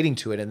 oh, relating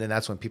to it, and then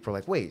that's when people are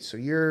like, wait, so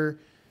you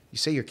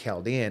say you're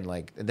Chaldean,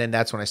 like, and then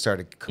that's when I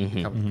started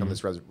come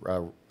this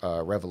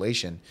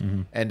revelation.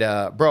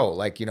 And bro,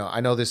 like, you know, I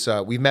know this.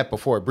 We've met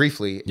before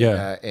briefly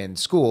in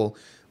school,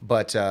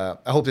 but I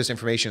hope this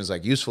information is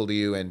like useful to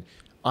you. And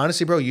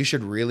honestly, bro, you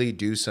should really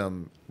do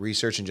some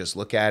research and just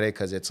look at it,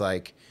 because it's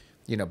like,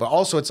 you know, but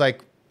also it's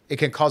like it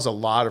can cause a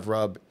lot of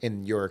rub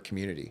in your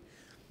community.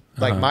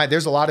 Like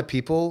there's a lot of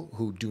people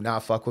who do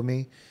not fuck with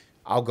me.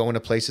 I'll go into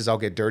places, I'll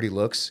get dirty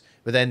looks.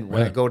 But then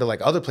when I go to like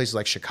other places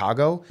like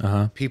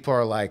Chicago, people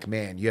are like,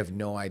 man, you have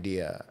no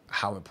idea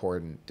how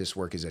important this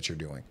work is that you're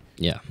doing.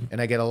 Yeah.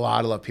 And I get a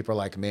lot of love. People are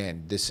like,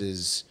 man, this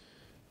is,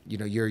 you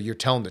know, you're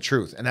telling the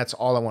truth. And that's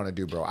all I want to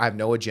do, bro. I have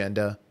no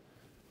agenda.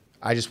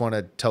 I just want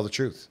to tell the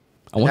truth.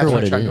 I wonder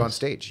what I it try to is. go on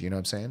stage. You know what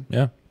I'm saying?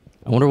 Yeah.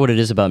 I wonder what it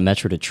is about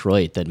Metro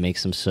Detroit that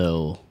makes them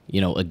so,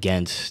 you know,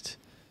 against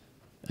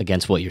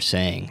what you're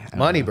saying. I don't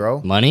Money, know.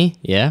 bro. Money?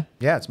 Yeah.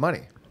 Yeah, it's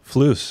money.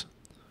 Floose.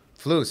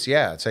 Floose,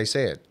 yeah, that's how you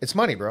say it. It's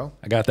money, bro.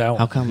 I got that one.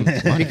 How come?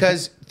 Money?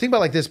 Because think about it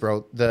like this,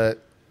 bro. The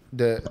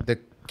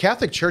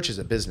Catholic Church is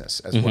a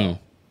business as well.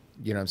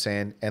 You know what I'm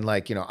saying? And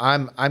like, you know,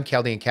 I'm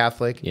Chaldean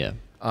Catholic. Yeah.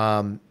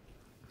 And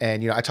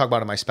you know, I talk about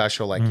it in my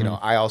special, like, you know,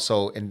 I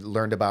also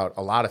learned about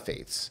a lot of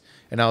faiths.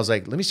 And I was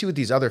like, let me see what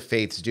these other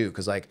faiths do.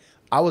 Because like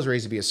I was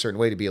raised to be a certain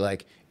way, to be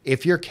like,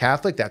 if you're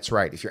Catholic, that's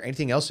right. If you're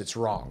anything else, it's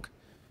wrong.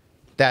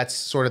 That's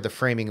sort of the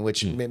framing in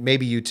which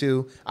maybe you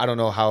too. I don't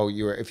know how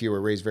you were, if you were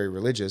raised very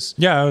religious.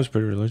 Yeah, I was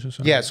pretty religious.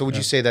 Yeah. So would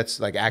you say that's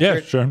like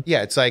accurate? Yeah, sure.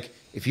 Yeah. It's like,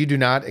 if you do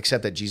not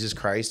accept that Jesus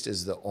Christ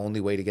is the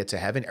only way to get to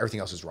heaven, everything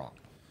else is wrong.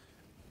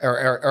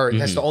 Or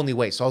that's the only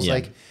way. So I was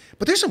like,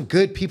 but there's some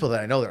good people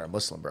that I know that are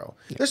Muslim, bro.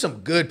 There's some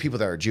good people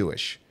that are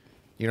Jewish.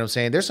 You know what I'm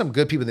saying? There's some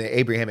good people in the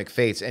Abrahamic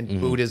faiths and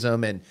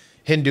Buddhism and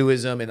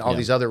Hinduism and all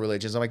these other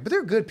religions. I'm like, but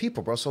they're good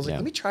people, bro. So I was like,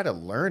 let me try to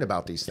learn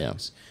about these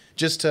things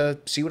just to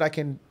see what I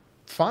can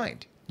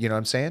find. You know what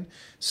I'm saying?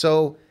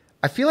 So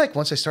I feel like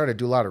once I started to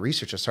do a lot of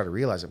research, I started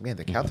realizing, man,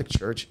 the Catholic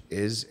Church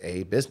is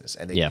a business,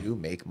 and they do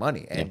make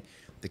money. And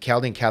the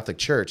Chaldean Catholic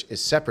Church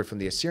is separate from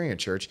the Assyrian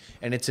Church,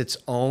 and it's its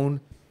own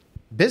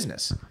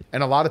business.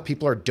 And a lot of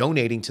people are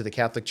donating to the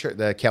Catholic Church,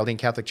 the Chaldean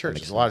Catholic Church.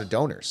 There's a lot of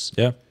donors.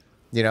 Yeah.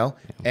 You know?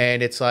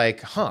 And it's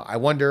like, I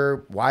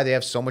wonder why they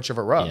have so much of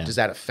a rub. Yeah. Does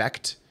that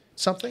affect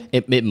something?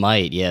 It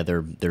might, yeah,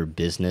 their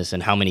business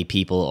and how many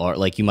people are,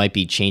 like, you might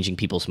be changing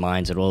people's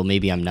minds that, well,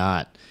 maybe I'm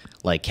not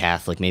like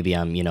Catholic, maybe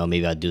I'm, you know,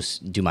 maybe I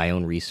do my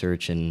own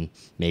research, and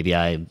maybe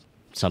I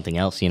something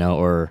else, you know,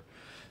 or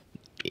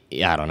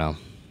I don't know.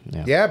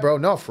 Yeah, bro.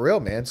 No, for real,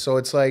 man. So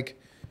it's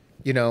like,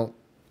 you know,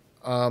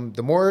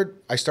 the more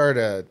I started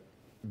to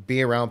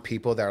be around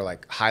people that are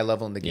like high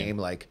level in the game,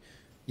 like,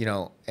 you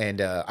know,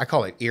 and I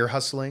call it ear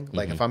hustling.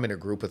 Like if I'm in a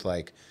group with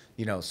like,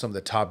 you know, some of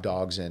the top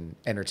dogs in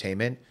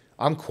entertainment,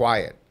 I'm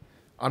quiet.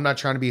 I'm not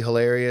trying to be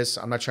hilarious.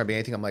 I'm not trying to be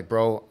anything. I'm like,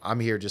 bro, I'm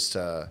here just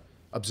to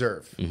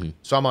observe.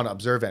 So I'm on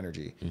observe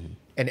energy.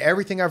 And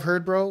everything I've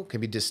heard, bro, can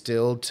be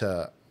distilled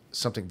to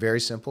something very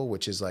simple,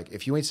 which is like,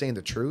 if you ain't saying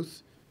the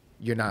truth,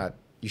 you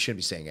shouldn't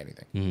be saying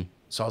anything.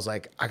 So I was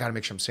like, I got to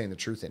make sure I'm saying the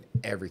truth in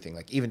everything.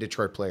 Like even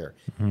Detroit Player,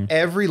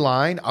 every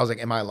line, I was like,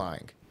 am I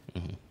lying?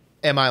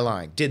 Am I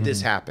lying? Did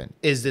this happen?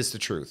 Is this the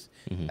truth?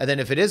 And then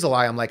if it is a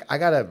lie, I'm like, I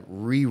got to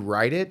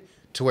rewrite it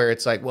to where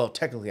it's like, well,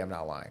 technically I'm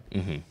not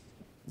lying.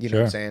 You know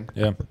what I'm saying?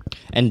 Yeah.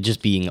 And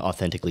just being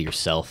authentically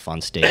yourself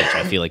on stage,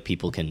 I feel like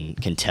people can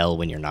tell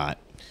when you're not,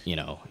 you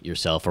know,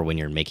 yourself, or when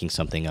you're making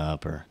something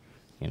up, or,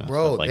 you know,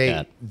 Bro, stuff like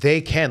that.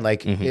 they can.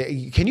 Like,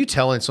 can you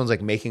tell when someone's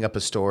like making up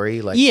a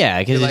story? Like, Yeah,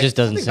 because you're it just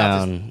doesn't "Something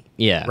about this," sound,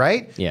 yeah.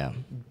 right? Yeah.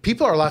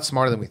 People are a lot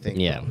smarter than we think.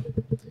 Yeah.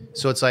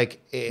 So it's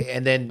like,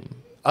 and then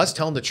us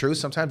telling the truth,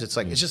 sometimes it's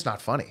like, it's just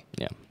not funny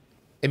Yeah.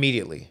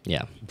 immediately.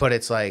 Yeah. But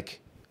it's like,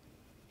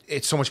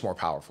 it's so much more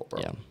powerful, bro.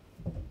 Yeah.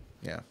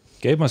 Yeah.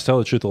 Gabe must tell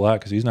the truth a lot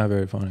because he's not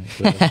very funny.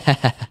 So. No,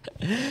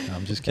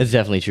 I'm just kidding. It's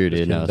definitely true,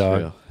 dude. No, it's dog.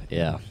 true.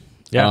 Yeah.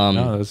 Yeah,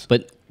 no, that's-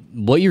 but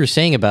what you were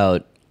saying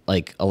about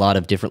like a lot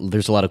of different,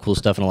 there's a lot of cool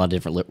stuff in a lot of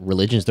different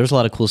religions. There's a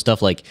lot of cool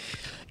stuff like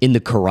in the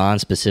Quran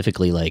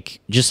specifically, like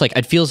just like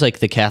it feels like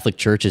the Catholic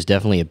Church is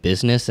definitely a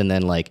business, and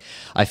then like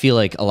I feel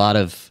like a lot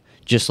of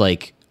just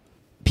like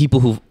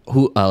people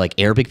who like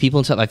Arabic people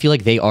and stuff, I feel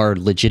like they are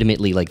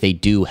legitimately like they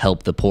do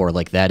help the poor.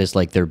 Like that is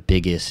like their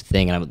biggest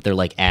thing, and they're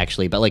like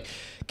actually, but like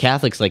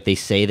Catholics, like they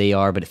say they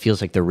are, but it feels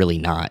like they're really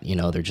not. You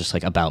know, they're just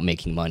like about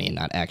making money and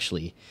not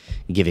actually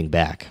giving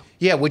back.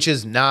 Yeah, which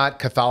is not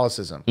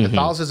Catholicism.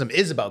 Catholicism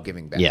is about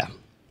giving back. Yeah.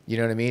 You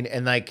know what I mean?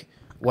 And like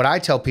what I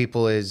tell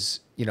people is,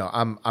 you know,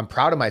 I'm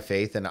proud of my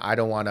faith, and I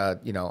don't want to,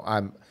 you know,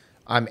 I'm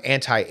I'm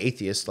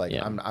anti-atheist. Like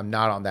I'm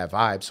not on that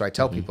vibe. So I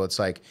tell people it's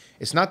like,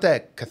 it's not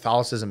that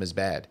Catholicism is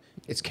bad.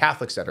 It's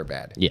Catholics that are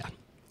bad. Yeah.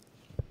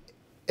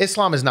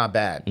 Islam is not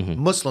bad.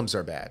 Muslims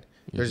are bad.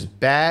 There's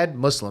bad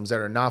Muslims that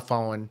are not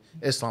following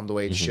Islam the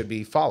way it should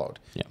be followed.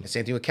 Yeah. And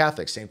same thing with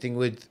Catholics. Same thing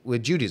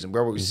with Judaism,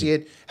 bro. We see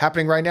it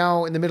happening right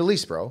now in the Middle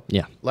East, bro.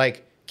 Yeah.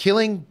 Like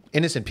killing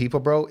innocent people,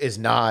 bro, is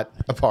not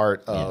a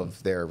part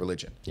of their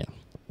religion. Yeah.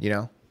 You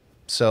know?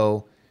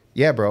 So,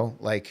 yeah, bro.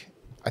 Like,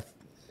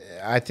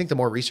 I think the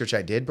more research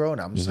I did, bro,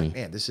 and I'm just like,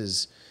 man, this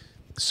is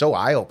so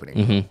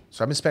eye-opening.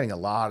 So I've been spending a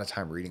lot of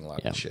time reading a lot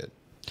of this shit.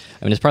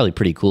 I mean, it's probably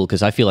pretty cool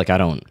because I feel like I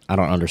don't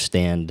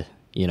understand,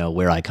 you know,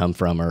 where I come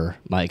from or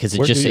because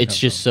it's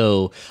just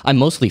so. I'm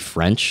mostly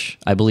French,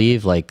 I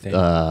believe. Like,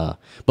 but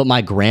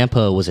my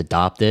grandpa was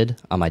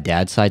adopted on my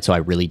dad's side, so I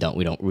really don't.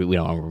 We don't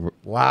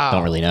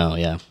really know.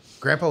 Yeah.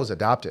 Grandpa was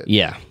adopted.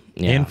 Yeah.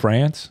 In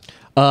France?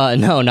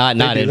 No, not in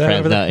that France.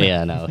 over No, there?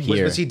 yeah, no.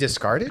 Here. Was he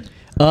discarded?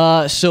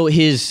 So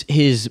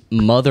his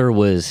mother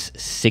was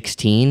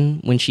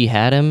 16 when she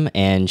had him,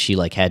 and she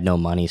like had no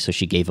money, so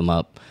she gave him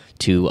up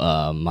to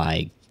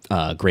my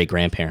great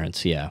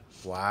grandparents. Yeah.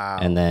 Wow.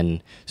 And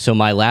then so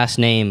my last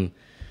name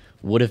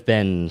would have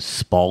been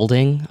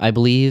Spalding, I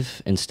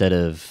believe, instead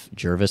of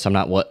Jervis. I'm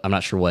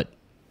not sure what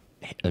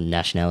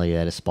nationality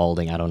that is.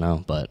 Spalding. I don't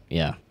know, but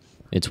yeah,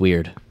 it's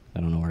weird. I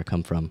don't know where I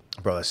come from.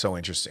 Bro, that's so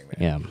interesting, man.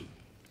 Yeah.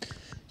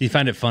 Do you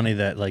find it funny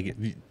that like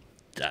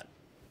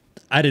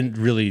I didn't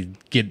really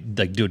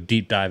do a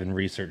deep dive and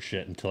research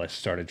shit until I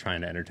started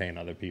trying to entertain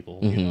other people,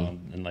 you know,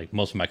 and like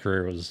most of my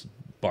career was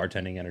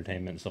bartending,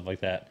 entertainment, and stuff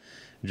like that.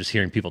 And just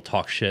hearing people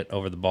talk shit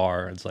over the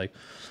bar, it's like,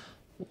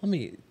 let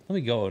me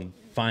go and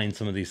find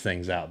some of these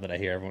things out that I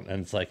hear everyone.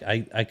 And it's like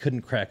I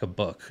couldn't crack a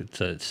book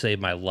to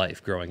save my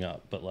life growing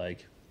up, but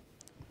like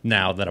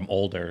now that I'm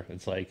older,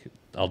 it's like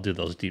I'll do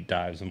those deep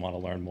dives and want to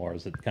learn more.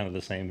 Is it kind of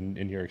the same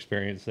in your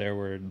experience there,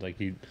 where like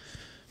you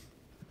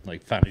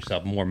like found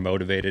yourself more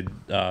motivated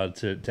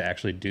to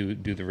actually do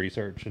the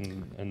research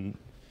and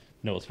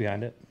know what's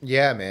behind it?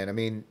 Yeah, man. I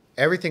mean,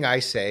 everything I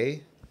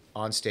say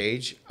on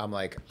stage, I'm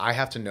like, I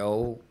have to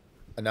know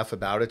enough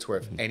about it to where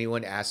if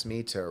anyone asks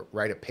me to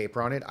write a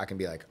paper on it, I can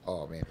be like,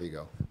 oh man, here you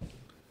go.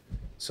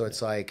 So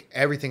it's like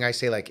everything I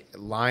say, like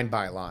line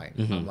by line,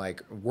 I'm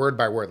like word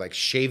by word, like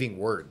shaving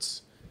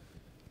words,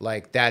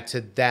 like that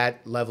to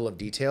that level of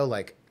detail.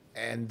 Like,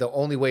 and the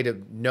only way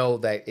to know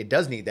that it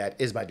does need that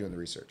is by doing the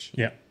research.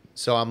 Yeah.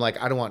 So I'm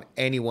like, I don't want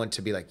anyone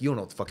to be like, you don't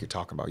know what the fuck you're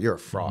talking about. You're a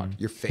fraud.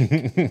 You're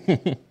fake.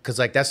 Because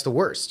like, that's the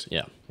worst.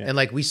 Yeah. And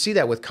like, we see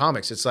that with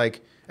comics. It's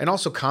like, and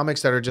also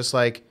comics that are just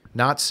like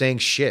not saying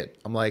shit.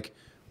 I'm like,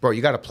 bro,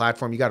 you got a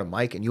platform, you got a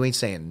mic, and you ain't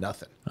saying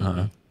nothing.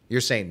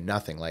 You're saying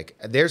nothing. Like,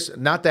 there's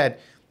not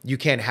that you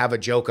can't have a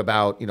joke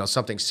about, you know,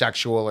 something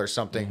sexual or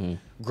something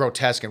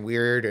grotesque and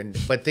weird.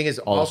 But thing is,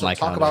 also talk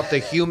content. about the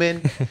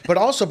human. But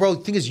also, bro,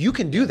 the thing is, you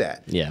can do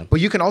that. Yeah. But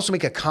you can also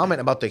make a comment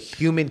about the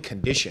human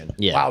condition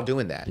while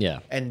doing that. Yeah.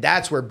 And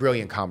that's where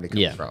brilliant comedy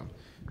comes from.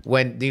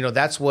 When, you know,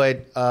 that's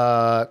what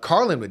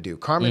Carlin would do.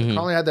 Carlin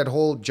had that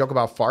whole joke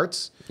about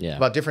farts,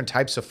 about different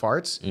types of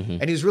farts.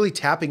 And he was really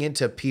tapping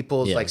into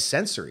people's like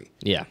sensory.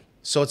 Yeah.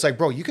 So it's like,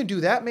 bro, you can do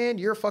that, man.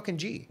 You're a fucking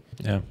G.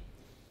 Yeah.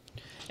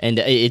 And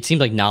it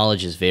seems like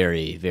knowledge is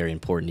very, very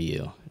important to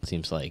you. It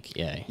seems like,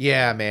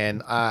 Yeah,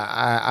 man.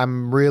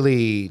 I'm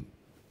really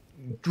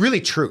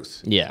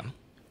truth. Yeah.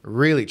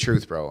 Really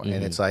truth, bro.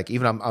 And it's like,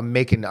 even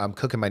I'm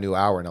cooking my new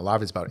hour, and a lot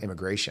of it's about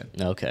immigration.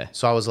 Okay.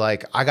 So I was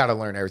like, I got to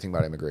learn everything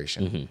about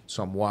immigration.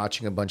 So I'm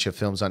watching a bunch of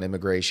films on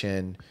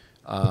immigration.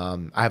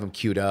 I have them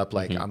queued up.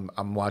 Like I'm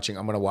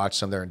going to watch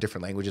some that are in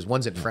different languages.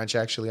 One's in French,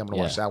 actually. I'm going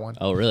to watch that one.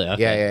 Oh, really?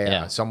 Okay.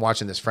 Yeah. So I'm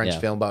watching this French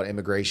film about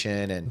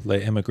immigration and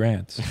Les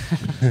immigrants.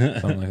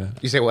 Something like that.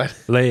 You say what?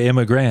 Les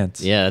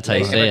immigrants. Yeah, that's how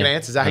you say it.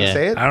 Immigrants? Is that how you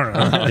say it? I don't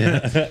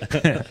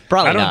know.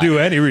 Probably I don't not. do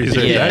any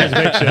research. Yeah. I just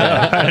make shit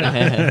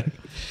up.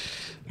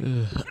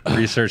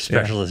 Research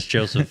specialist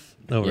Joseph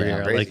over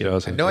here. I like it. I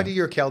had no idea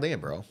you were Chaldean,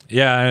 bro.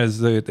 Yeah,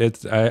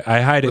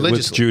 I hide it with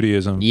Religiously.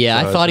 Judaism.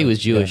 Yeah, so I thought he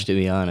was yeah. Jewish, to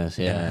be honest.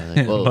 Yeah.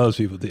 Like, whoa. Most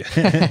people do.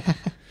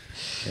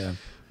 Yeah.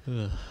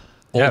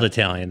 Old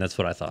Italian, that's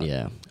what I thought.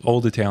 Yeah.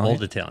 Old Italian.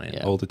 Old Italian.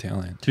 Yeah. Old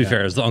Italian. To be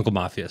fair, it was the Uncle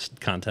Mafia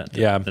content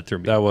that threw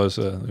me. That was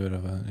a bit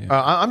of a. Yeah.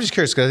 I'm just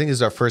curious because I think this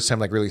is our first time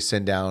like really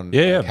sitting down,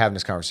 having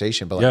this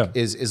conversation. But like,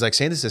 is like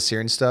saying this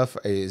Assyrian stuff?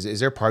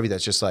 Is there a part of you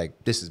that's just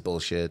like, this is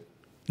bullshit?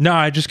 No,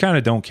 I just kind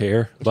of don't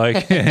care.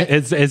 Like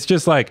it's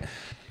just like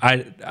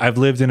I've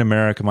lived in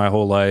America my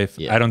whole life.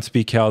 Yeah. I don't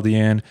speak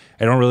Chaldean.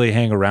 I don't really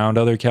hang around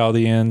other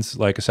Chaldeans.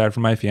 Like aside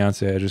from my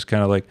fiance, I just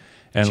kind of like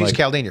and She's like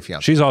Chaldean, your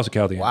fiance. She's also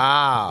Chaldean.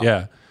 Wow.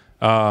 Yeah.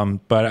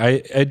 But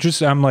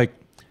I'm like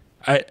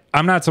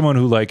I'm not someone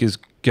who like is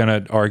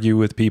gonna argue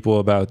with people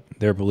about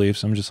their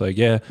beliefs. I'm just like,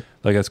 yeah,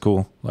 like that's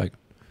cool. Like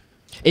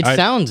I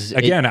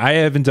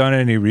haven't done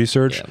any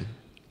research.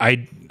 Yeah.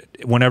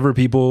 Whenever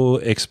people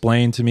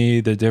explain to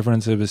me the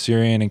difference of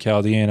Assyrian and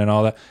Chaldean and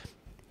all that,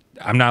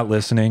 I'm not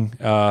listening.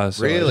 So,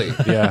 Really?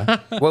 Yeah.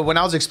 Well, when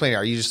I was explaining,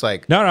 are you just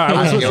like, No,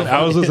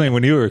 I was listening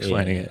when you were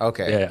explaining it.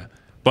 Okay. Yeah.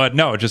 But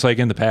no, just like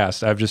in the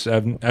past,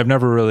 I've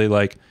never really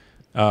like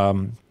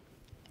I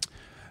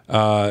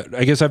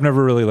guess I've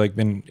never really like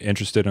been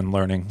interested in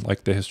learning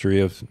like the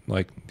history of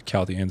like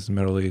Chaldeans in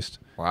the Middle East.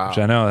 Wow. Which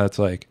I know that's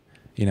like,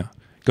 you know,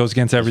 goes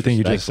against everything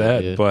you just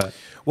said, Dude. but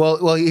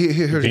Well,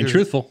 Being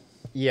truthful.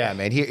 Yeah,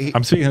 man.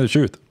 I'm speaking the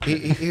truth.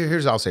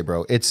 Here's what I'll say,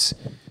 bro. It's,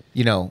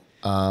 you know,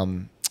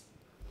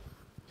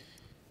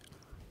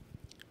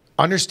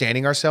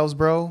 understanding ourselves,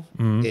 bro,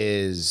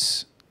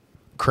 is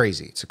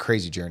crazy. It's a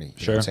crazy journey.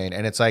 You know what I'm saying?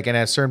 And it's like, and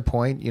at a certain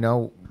point, you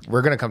know,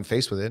 we're going to come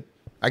face with it.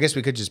 I guess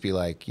we could just be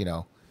like, you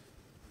know,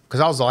 because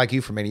I was like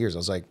you for many years. I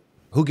was like,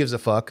 who gives a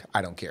fuck?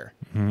 I don't care.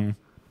 And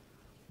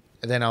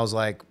then I was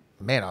like,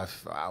 man,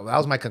 that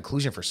was my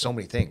conclusion for so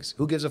many things.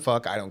 Who gives a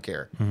fuck? I don't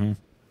care.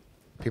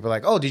 People are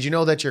like, oh, did you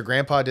know that your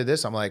grandpa did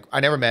this? I'm like,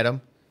 I never met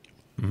him.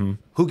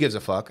 Who gives a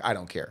fuck? I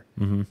don't care.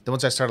 Then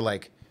once I started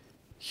like,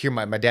 hear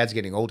my dad's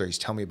getting older. He's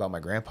telling me about my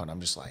grandpa. And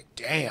I'm just like,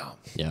 damn.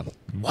 Yeah.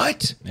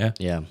 What? Yeah.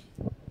 Yeah.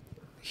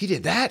 He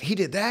did that. He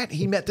did that.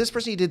 He met this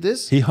person. He did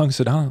this. He hung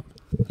Saddam.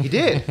 He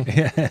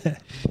did.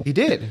 He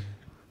did.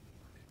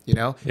 You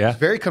know? Yeah. He's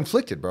very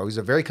conflicted, bro. He's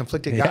a very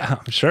conflicted guy. Yeah,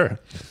 I'm sure.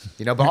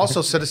 You know, but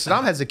also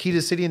Saddam has the key to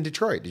the city in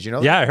Detroit. Did you know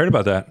that? Yeah, I heard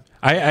about that.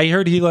 I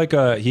heard he like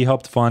he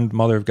helped fund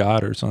Mother of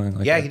God or something like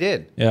that. Yeah, he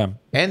did. Yeah.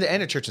 And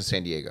a church in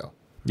San Diego.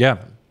 Yeah.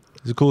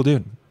 He's a cool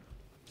dude.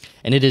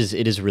 And it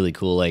is really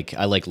cool. Like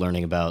I like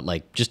learning about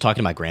like just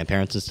talking to my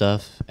grandparents and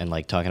stuff, and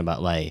like talking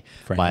about my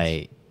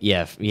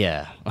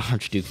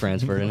Archduke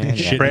Franz Ferdinand.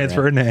 Franz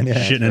Ferdinand, yeah.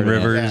 Shitting in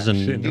rivers Do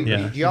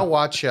and y'all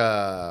watch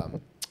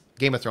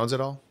Game of Thrones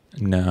at all?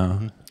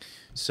 No.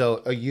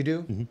 So you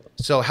do?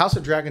 So House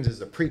of Dragons is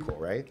the prequel,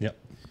 right? Yep.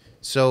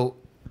 So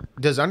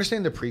does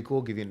understanding the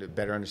prequel give you a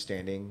better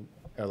understanding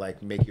or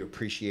like make you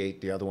appreciate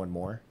the other one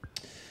more?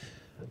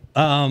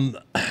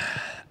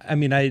 I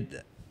mean, I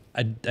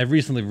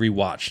recently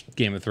rewatched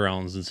Game of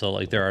Thrones, and so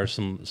like there are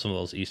some of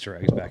those Easter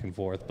eggs back and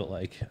forth, but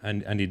like I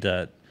need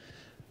to.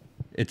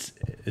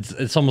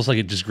 It's almost like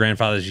it just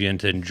grandfathers you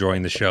into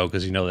enjoying the show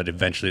because you know that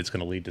eventually it's going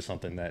to lead to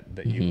something that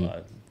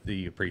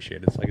you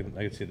appreciate. It's like I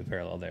can see the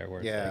parallel there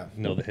where it's like,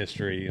 know the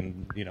history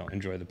and you know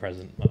enjoy the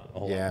present. A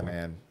whole lot more.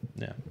 Man.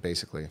 Yeah,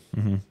 Basically.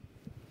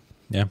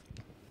 Yeah.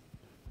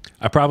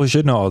 I probably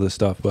should know all this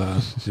stuff, but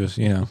just,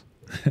 you know,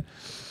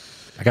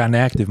 I got an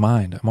active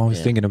mind. I'm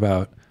always thinking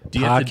about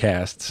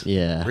podcasts.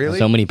 Yeah. Really?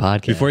 So many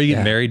podcasts. Before you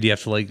get married, do you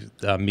have to like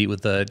meet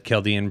with the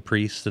Chaldean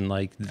priest and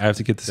like? I have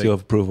to get the seal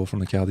of approval from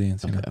the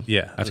Chaldeans. You know?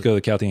 Yeah, I have to go to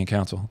the Chaldean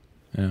Council.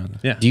 You know?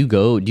 Yeah. Do you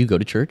go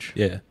to church?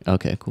 Yeah.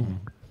 Okay, cool.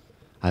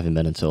 I haven't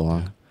been in so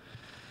long.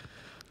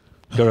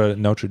 Go to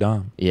Notre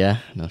Dame. Yeah,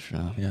 Notre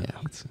Dame. Yeah. Yeah.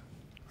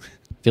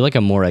 I feel like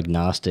I'm more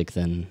agnostic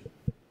than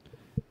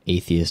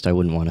atheist. I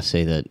wouldn't want to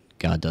say that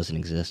God doesn't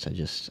exist.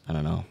 I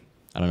don't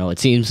know. It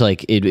seems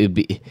like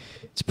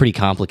it's pretty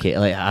complicated.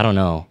 Like, I don't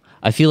know.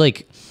 I feel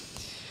like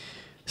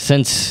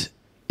since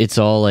it's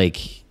all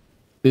like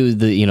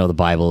the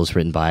Bible is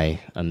written by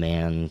a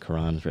man,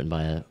 Quran is written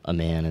by a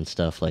man and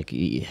stuff. Like,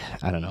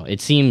 I don't know.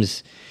 It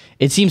seems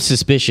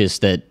suspicious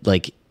that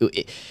like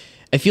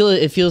it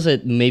feels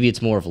that maybe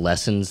it's more of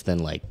lessons than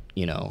like,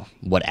 you know,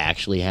 what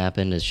actually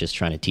happened. It's just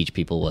trying to teach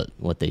people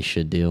what they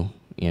should do,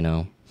 you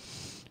know.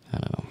 I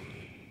don't know.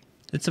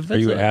 Are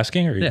you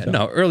asking or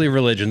no? Early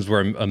religions were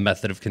a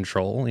method of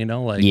control. You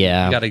know, like you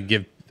got to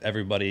give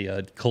everybody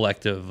a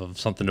collective of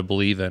something to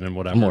believe in and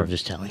whatever. I'm more of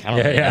just telling. I don't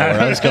know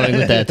where I was going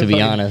with that. To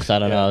be honest, I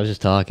don't know. I was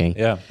just talking.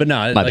 Yeah, but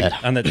no, My like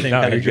bad. on that same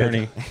kind of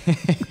journey.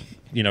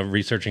 You know,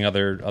 researching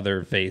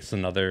other faiths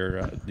and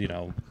other you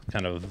know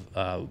kind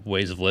of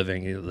ways of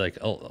living. Like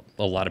a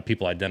lot of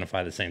people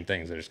identify the same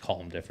things. They just call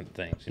them different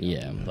things. You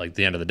know? Yeah. Like at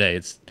the end of the day,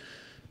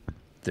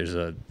 there's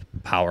a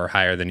power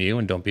higher than you,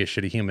 and don't be a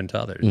shitty human to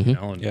others. You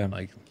know, and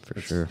like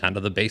it's sure. kind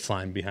of the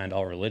baseline behind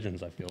all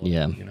religions. I feel. Like,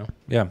 Yeah. You know.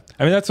 Yeah.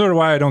 I mean, that's sort of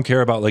why I don't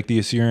care about like the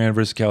Assyrian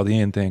versus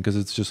Chaldean thing, because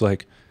it's just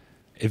like,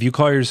 if you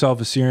call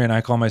yourself Assyrian,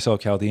 I call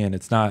myself Chaldean.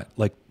 It's not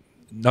like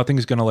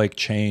nothing's gonna like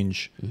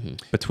change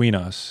between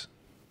us.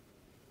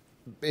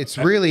 It's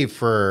really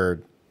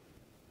for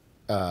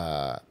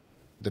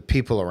the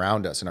people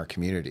around us in our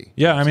community.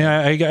 Yeah, I mean,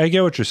 I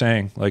get what you're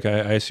saying. Like,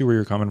 I see where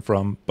you're coming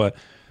from, but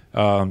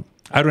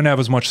I don't have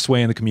as much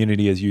sway in the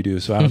community as you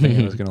do, so I don't think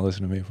anyone's going to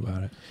listen to me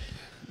about it.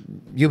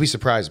 You'll be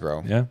surprised,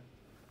 bro. Yeah?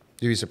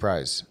 You'll be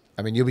surprised.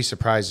 I mean, you'll be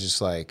surprised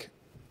just like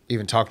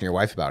even talking to your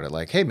wife about it.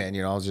 Like, hey, man,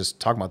 you know, I was just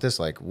talking about this.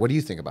 Like, what do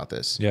you think about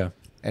this? Yeah.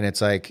 And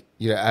it's like,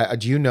 you know,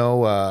 do you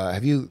know,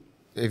 have you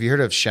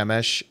heard of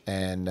Shemesh?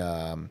 And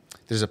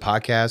there's a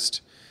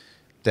podcast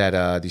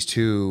that these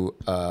two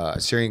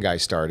Assyrian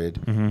guys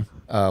started.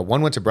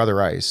 One went to Brother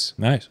Rice.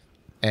 Nice.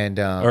 And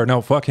Or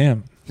no, fuck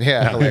him.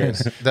 yeah, hilarious.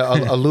 The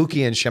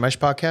Aluki and Shemesh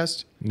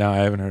podcast. No, I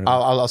haven't heard of it.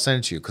 I'll send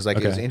it to you because like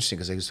it was Okay. interesting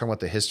because he was talking about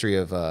the history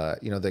of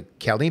you know, the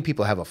Chaldean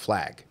people have a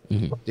flag.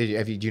 Do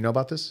you know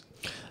about this?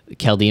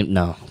 Chaldean,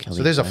 no.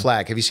 So there's a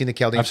flag. Have you seen the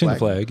Chaldean I've seen flag?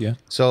 the flag, yeah.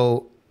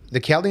 So the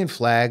Chaldean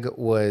flag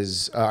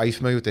was. Are you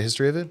familiar with the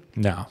history of it?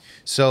 No.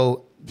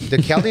 So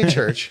the Chaldean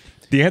church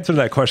The answer to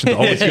that question is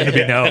always going to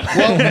be no.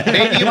 Well,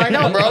 maybe you might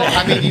know, bro.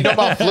 I mean, you know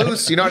about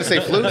flus. You know how to say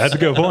flus? That's a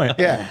good point.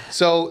 Yeah.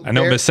 So I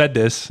know Miss said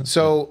this.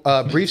 So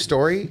brief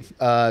story.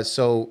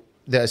 So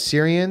the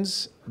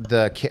Assyrians,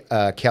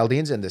 the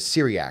Chaldeans, and the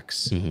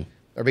Syriacs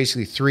are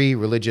basically three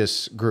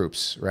religious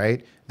groups,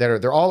 right?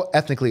 They're all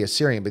ethnically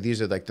Assyrian, but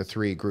these are like the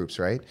three groups,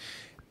 right?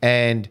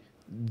 And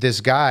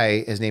this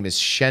guy, his name is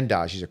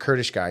Shendash. He's a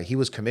Kurdish guy. He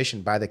was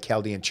commissioned by the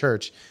Chaldean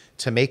church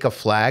to make a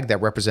flag that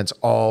represents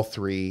all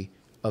three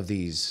of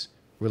these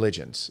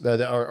religions,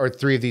 or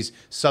three of these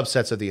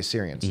subsets of the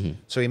Assyrians.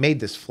 So he made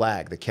this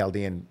flag, the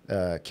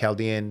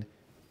Chaldean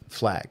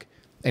flag.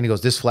 And he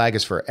goes, this flag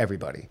is for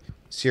everybody.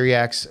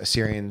 Syriacs,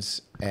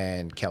 Assyrians,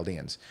 and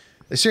Chaldeans.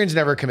 The Assyrians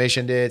never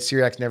commissioned it.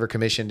 Syriacs never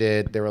commissioned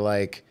it. They were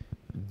like,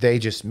 they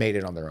just made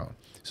it on their own.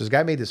 So this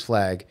guy made this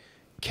flag.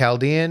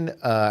 Chaldean,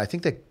 I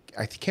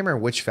can't remember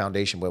which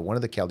foundation, but one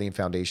of the Chaldean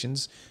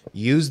foundations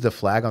used the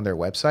flag on their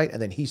website,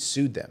 and then he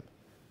sued them.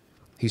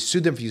 He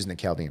sued them for using the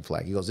Chaldean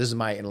flag. He goes, this is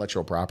my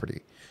intellectual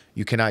property.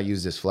 You cannot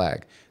use this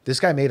flag. This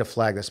guy made a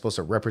flag that's supposed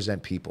to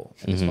represent people.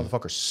 And this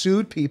motherfucker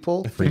sued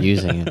people For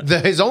using it.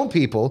 his own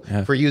people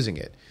for using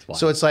it.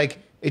 So it's like,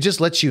 it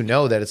just lets you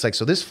know that it's like,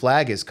 so this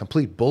flag is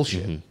complete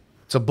bullshit.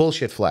 It's a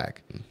bullshit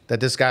flag that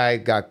this guy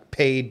got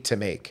paid to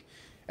make.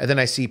 And then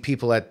I see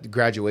people at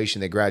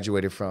graduation, they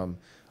graduated from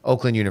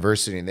Oakland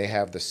University, and they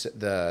have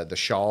the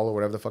shawl or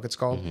whatever the fuck it's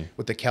called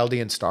with the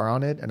Chaldean star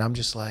on it. And I'm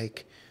just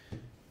like,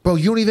 bro,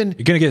 you don't even...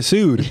 You're going to get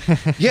sued.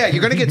 Yeah,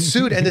 you're going to get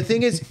sued. And the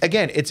thing is,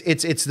 again,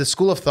 it's the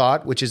school of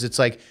thought, which is, it's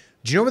like,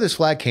 do you know where this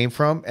flag came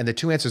from? And the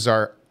two answers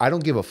are, I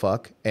don't give a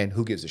fuck, and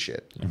who gives a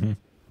shit?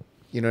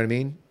 You know what I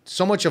mean?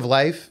 So much of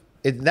life,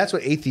 that's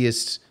what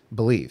atheists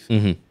believe.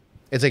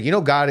 It's like, you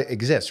know, God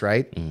exists,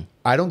 right?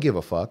 I don't give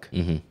a fuck.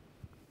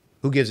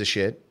 Who gives a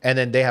shit? And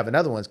then they have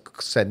another one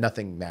said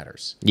nothing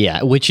matters.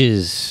 Yeah, which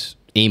is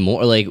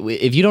amoral. Like,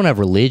 if you don't have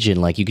religion,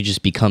 like, you could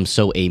just become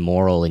so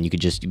amoral, and you could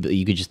just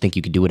think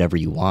you could do whatever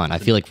you want. I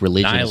feel like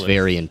religion is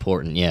very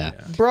important. Yeah,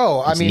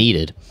 bro. It's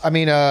needed. I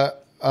mean,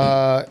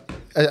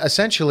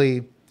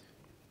 essentially,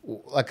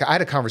 like, I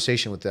had a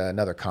conversation with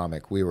another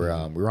comic. We were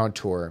on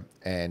tour,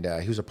 and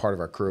he was a part of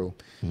our crew,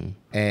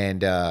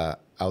 and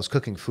I was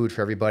cooking food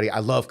for everybody. I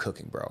love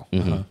cooking, bro.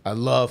 I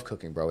love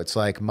cooking, bro. It's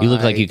like You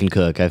look like you can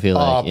cook. I feel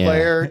like.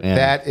 Player,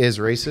 that is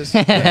racist.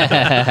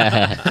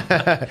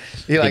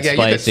 You're like, It's you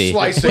can spicy.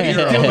 slice it.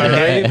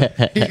 Right?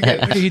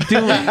 What are you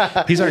doing?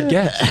 He's our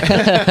guest.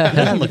 Doesn't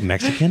that look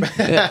Mexican?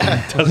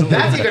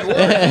 That's even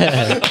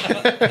worse.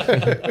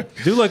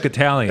 Do look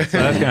Italian, so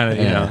that's kind of,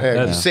 you know.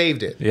 You That's,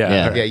 saved it.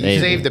 yeah. Yeah, you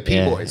saved the P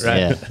Boiz. Right.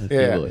 Yeah,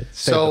 Yeah. P-Boiz.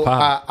 So the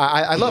pot.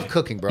 I love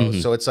cooking, bro.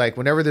 So it's like,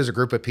 whenever there's a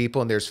group of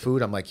people and there's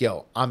food, I'm like,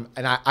 yo,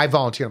 I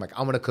volunteer. I'm like,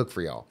 I'm gonna cook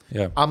for y'all.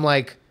 Yeah. I'm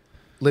like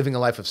living a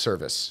life of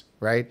service,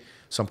 right?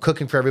 So I'm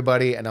cooking for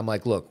everybody, and I'm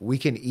like, look, we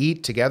can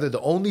eat together.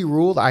 The only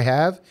rule I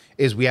have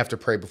is we have to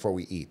pray before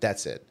we eat.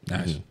 That's it.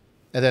 Nice.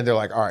 And then they're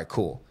like, all right,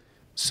 cool.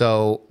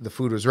 So the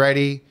food was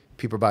ready.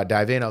 People were about to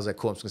dive in. I was like,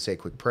 cool, I'm just gonna say a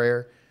quick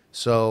prayer.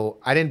 So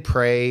I didn't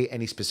pray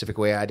any specific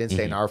way. I didn't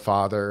say an Our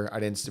Father. I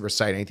didn't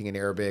recite anything in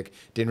Arabic.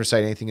 Didn't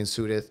recite anything in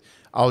Sudith.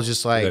 I was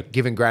just like Good.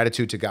 giving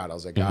gratitude to God. I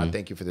was like, God,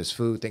 thank you for this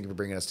food. Thank you for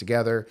bringing us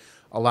together.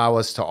 Allow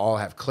us to all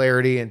have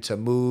clarity and to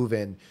move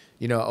in,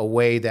 you know, a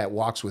way that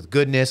walks with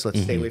goodness. Let's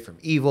stay away from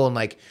evil. And,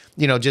 like,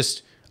 you know,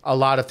 just a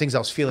lot of things I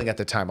was feeling at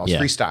the time. I was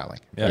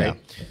freestyling. Yeah.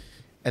 Right?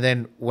 And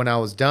then when I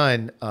was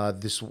done,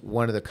 this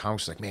one of the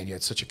comics was like, man, you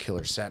had such a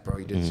killer set, bro.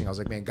 You did this thing. I was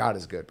like, man, God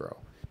is good, bro.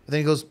 And then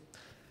he goes,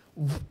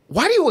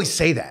 why do you always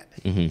say that?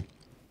 And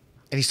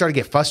he started to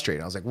get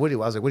frustrated. I was like, what do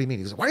you mean?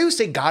 He goes, why do you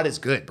say God is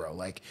good, bro?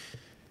 Like,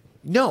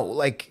 no,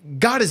 like,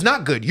 God is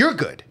not good. You're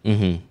good.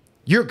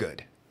 You're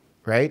good.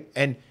 Right?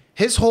 And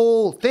his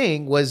whole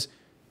thing was,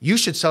 you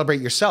should celebrate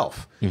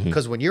yourself.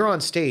 Because when you're on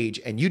stage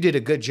and you did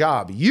a good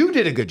job, you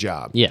did a good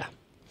job. Yeah.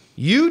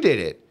 You did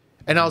it.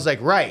 And I was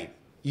like, right,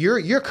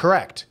 you're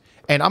correct.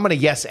 And I'm going to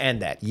yes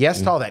and that.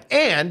 Yes to all that.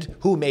 And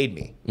who made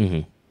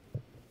me?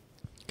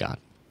 God.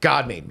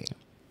 God made me.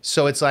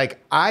 So it's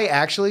like, I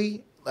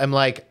actually am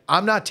like,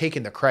 I'm not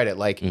taking the credit.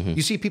 Like,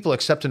 you see people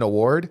accept an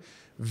award.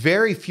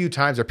 Very few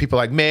times are people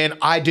like, man,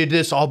 I did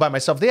this all by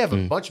myself. They have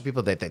a bunch of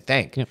people that they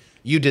thank.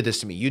 You did this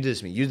to me. You did this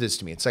to me. You did this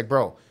to me. It's like,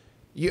 bro,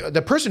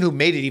 the person who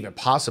made it even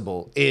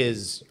possible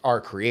is our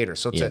creator.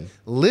 So to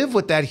live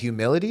with that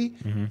humility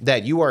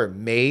that you are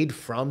made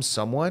from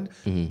someone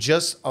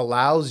just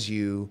allows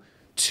you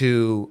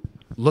to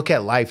look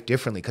at life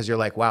differently, because you're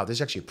like, wow, this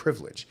is actually a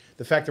privilege.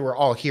 The fact that we're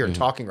all here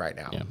talking right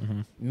now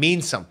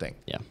means something.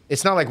 Yeah.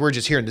 It's not like we're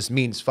just here and this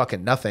means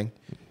fucking nothing.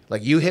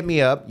 Like, you hit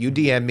me up, you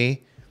DM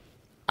me.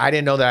 I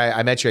didn't know that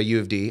I met you at U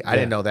of D. I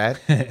didn't know that.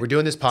 We're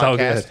doing this all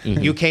podcast.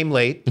 good. You came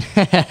late,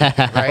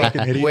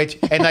 right? Which,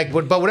 and like,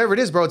 but whatever it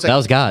is, bro, it's like, That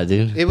was God,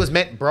 dude. it was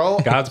meant, bro.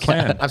 God's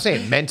plan. I'm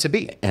saying meant to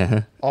be.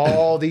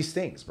 All these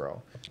things,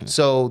 bro.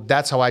 So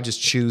that's how I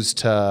just choose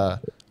to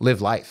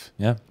live life.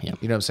 Yeah. Yeah.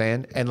 You know what I'm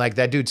saying? And like,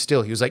 that dude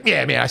still, he was like,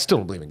 yeah, man, I still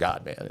don't believe in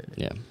God, man.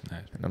 Yeah.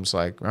 And I'm just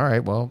like, all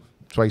right, well,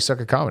 That's why you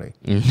suck at comedy.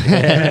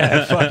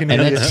 Yeah, fucking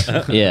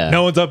idiot. Yeah.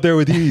 No one's up there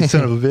with you, you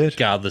son of a bitch.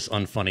 Godless,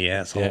 unfunny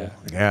asshole. Yeah.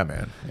 Yeah,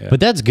 man. But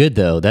that's good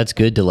though. That's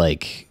good to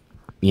like,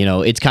 you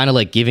know, it's kind of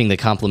like giving the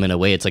compliment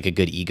away. It's like a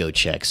good ego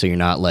check. So you're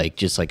not like,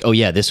 just like, oh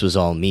yeah, this was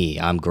all me.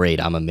 I'm great.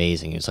 I'm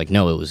amazing. It's like,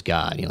 no, it was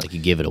God. You know, like you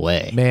give it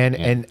away. Man,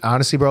 and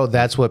honestly, bro,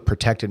 that's what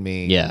protected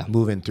me Yeah.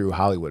 moving through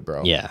Hollywood,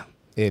 bro. Yeah.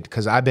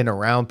 Because I've been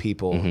around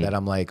people that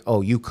I'm like, oh,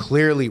 you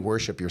clearly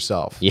worship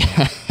yourself.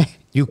 Yeah.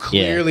 You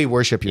clearly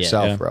worship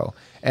yourself, Yeah. bro.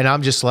 And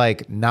I'm just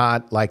like,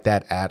 not like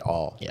that at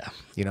all. Yeah.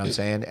 You know what I'm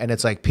saying? And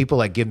it's like people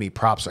like give me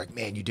props like,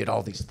 man, you did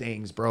all these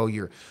things, bro.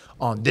 You're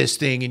on this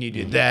thing and you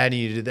did that and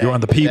you did that. You're on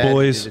the and you did P that,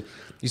 Boiz. and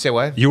you say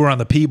what? You were on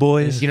the P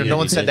Boiz. You know, no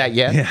one said that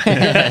yet.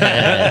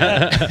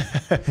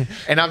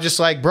 And I'm just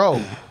like,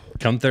 bro.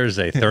 Come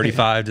Thursday,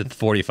 35 to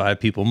 45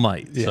 people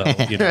might. So,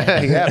 you know.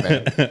 Yeah,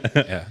 man.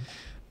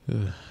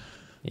 Yeah.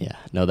 Yeah,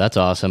 no, that's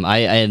awesome.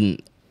 I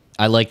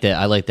like that.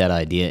 I like that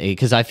idea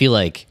because I feel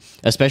like,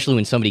 especially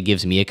when somebody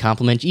gives me a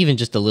compliment, even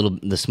just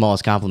the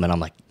smallest compliment, I'm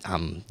like,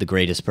 I'm the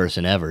greatest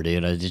person ever,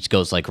 dude. It just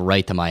goes like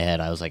right to my head.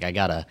 I was like, I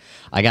gotta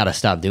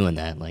stop doing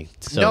that. Like,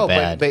 it's so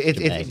bad. But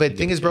the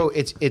thing is, bro,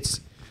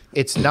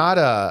 it's not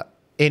a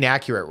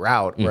inaccurate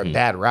route or a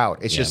bad route.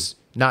 It's just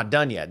not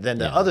done yet. Then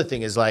the other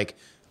thing is like,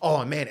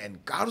 oh man,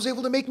 and God was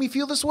able to make me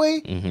feel this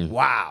way.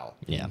 Wow.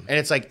 Yeah. And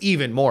it's like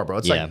even more, bro.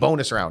 It's like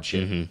bonus round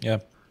shit. Yeah.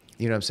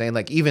 You know what I'm saying?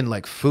 Like even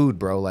like food,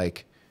 bro.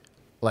 Like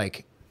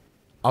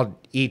I'll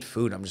eat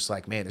food. I'm just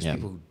like, man, there's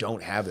people who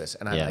don't have this,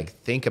 and I like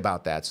think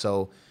about that.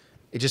 So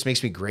it just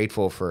makes me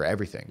grateful for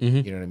everything.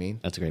 You know what I mean?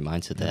 That's a great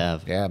mindset to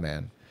have. Yeah,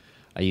 man.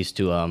 I used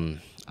to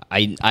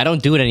I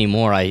don't do it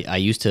anymore. I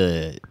used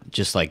to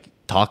just like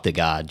talk to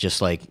God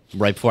just like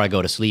right before I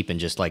go to sleep and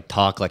just like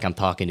talk like I'm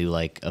talking to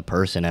like a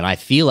person, and I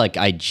feel like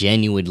I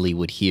genuinely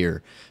would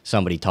hear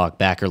somebody talk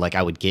back or like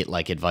I would get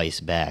like advice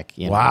back.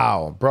 You know?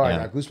 Wow, bro, I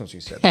got goosebumps when you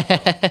said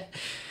that.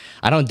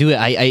 I don't do it.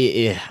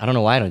 I don't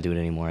know why I don't do it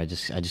anymore. I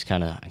just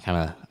kind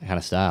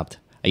of stopped.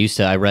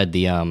 I read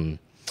the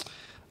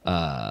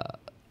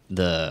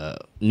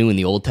New and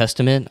the Old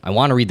Testament. I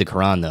want to read the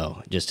Quran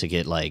though, just to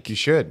get like You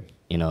should.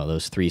 you know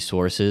those 3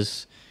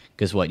 sources.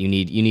 Because what you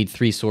need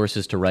 3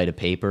 sources to write a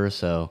paper,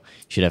 so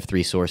you should have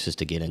 3 sources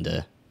to get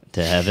into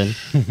heaven.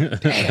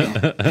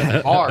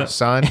 Hard,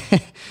 son.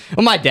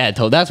 Well,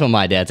 that's what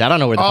my dad said. I don't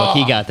know where the fuck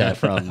he got that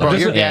from. Bro,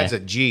 your Yeah. dad's a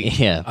G.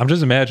 Yeah. I'm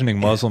just imagining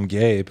Muslim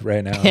Gabe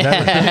right now. You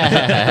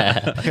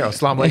know,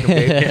 Assalamu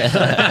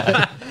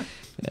alaikum,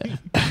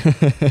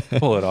 babe.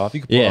 Pull it off.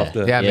 You can pull Yeah. off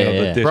the, Yeah, you know,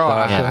 man. the dish Bro,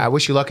 box. I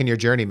wish you luck in your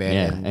journey, man.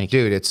 Yeah, And thank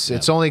you. dude,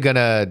 it's only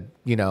gonna,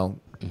 you know,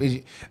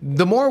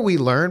 the more we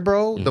learn,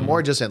 bro, the more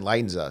it just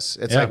enlightens us.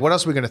 It's Yeah. like, what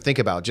else are we gonna think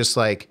about? Just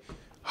like,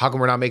 how come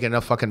we're not making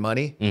enough fucking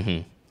money?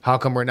 How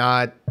come we're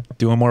not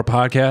Doing more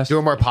podcasts.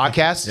 doing more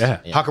podcasts? Yeah.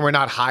 How come we're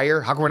not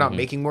higher? How come we're not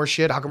making more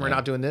shit? How come we're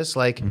not doing this?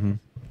 Like,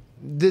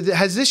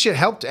 has this shit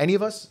helped any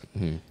of us?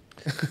 You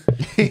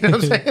know what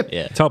I'm saying?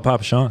 Yeah. Tell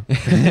Papa Sean.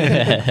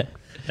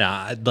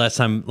 Nah, last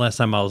time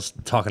I was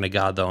talking to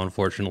God, though,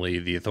 unfortunately,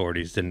 the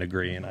authorities didn't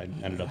agree, and I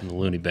ended up in the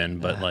loony bin.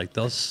 But like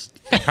those,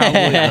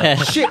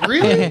 probably, Shit,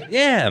 really?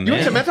 yeah, man. You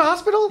went to mental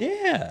hospital?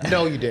 Yeah,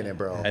 No, you didn't,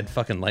 bro. I had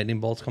fucking lightning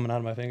bolts coming out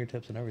of my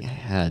fingertips and everything.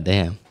 God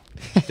damn.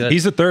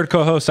 He's the 3rd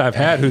co-host I've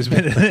had who's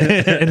been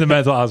in the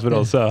mental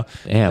hospital. So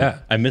Damn. yeah.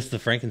 I missed the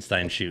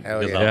Frankenstein shoot. Hell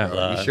because yeah, I was,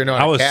 bro. You sure know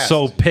how I to was cast.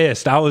 so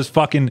pissed. I was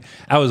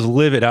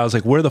livid. I was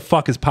like, where the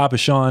fuck is Papa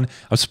Sean?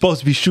 I'm supposed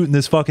to be shooting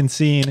this fucking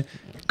scene.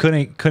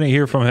 Couldn't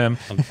hear from him.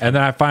 And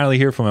then I finally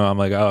hear from him. I'm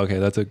like, oh, okay,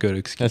 that's a good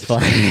excuse. That's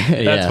fine.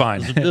 That's Yeah.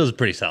 fine. it was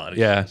pretty solid.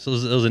 Yeah. So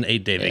it was an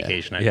 8-day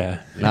vacation. Yeah.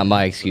 Not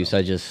my excuse.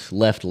 I just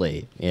left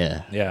late.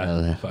 Yeah.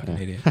 Yeah. Fucking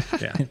idiot.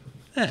 Yeah.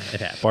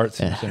 It happened. Bart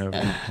Simpson over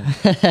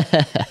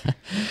here.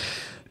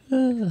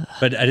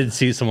 But I did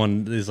see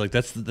someone is like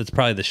that's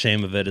probably the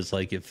shame of it is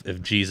like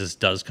if Jesus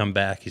does come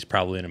back, he's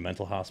probably in a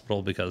mental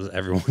hospital because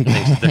everyone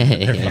thinks that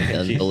they're fucking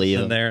Doesn't Jesus believe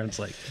in him. there. It's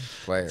like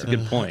Player. it's a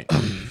good point.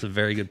 It's a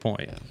very good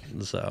point.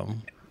 So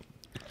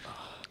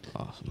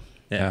Awesome.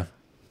 Yeah.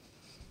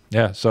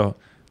 Yeah. So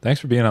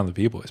thanks for being on the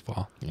P Boiz,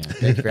 Paul.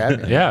 Thank you for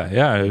having me.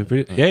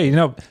 Yeah. You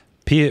know,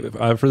 P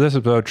for this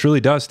episode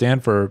truly does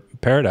stand for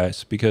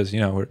paradise because,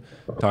 you know, we're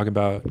talking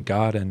about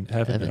God and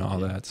heaven and all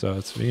that. So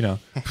it's, you know,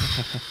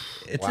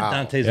 it's Wow. a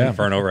Dante's Yeah.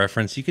 Inferno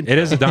reference. You can it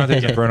is a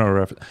Dante's Inferno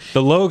reference.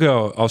 The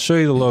logo, I'll show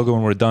you the logo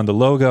when we're done. The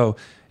logo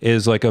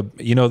is like the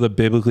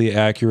biblically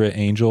accurate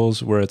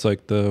angels where it's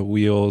like the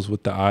wheels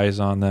with the eyes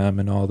on them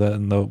and all that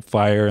and the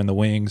fire and the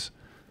wings.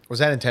 Was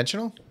that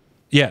intentional?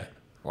 Yeah.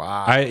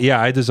 Wow.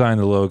 I designed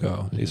the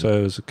logo. So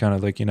it was kind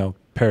of like, you know,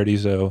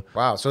 Paradizo.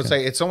 Wow. So it's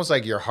like it's almost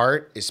like your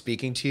heart is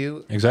speaking to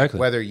you, Exactly.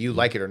 whether you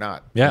like it or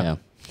not. Yeah.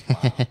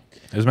 It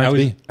was meant to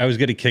be. I was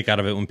getting a kick out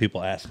of it when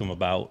people ask him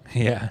about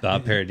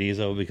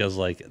Paradiso because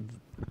like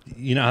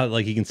you know how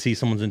like you can see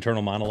someone's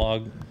internal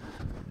monologue.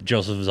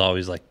 Joseph is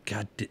always like,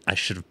 God, I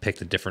should have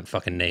picked a different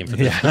fucking name for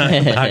this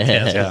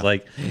podcast. Yeah.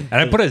 Like, And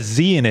I put a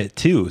Z in it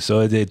too,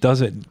 so it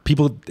doesn't. They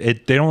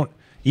don't.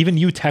 Even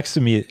you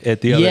texted me it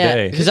the other Yeah.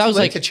 day. Because I was Too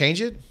late like, to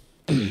change it.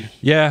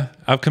 Yeah,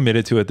 I've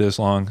committed to it this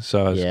long,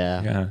 so I was,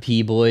 Yeah.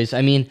 P Boiz.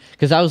 I mean,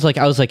 because I was like,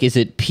 is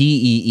it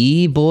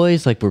PEE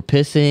boys? Like we're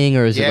pissing,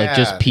 or is it like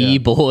just P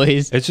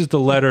Boiz? It's just the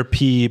letter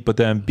P, but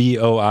then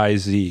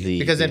BOIZ.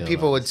 Because then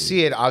people would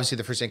see it. Obviously,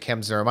 the first thing that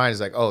comes to their mind is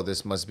like, oh,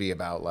 this must be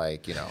about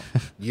like,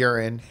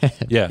 urine.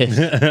 Yeah,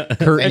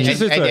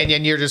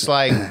 And you're just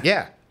like,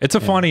 yeah. it's a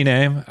funny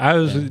name.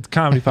 It's a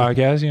comedy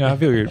podcast. I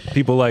figure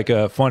people like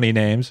funny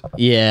names.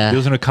 Yeah. You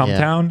listen to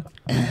Cumtown?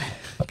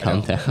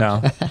 Cumtown.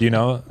 No. Do you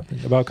know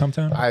about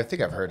Cumtown? I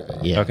think I've heard of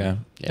it. Yeah. Okay.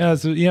 Yeah,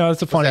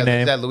 it's a funny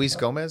name. Is that Luis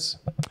Gomez?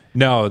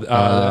 No,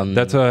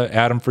 that's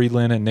Adam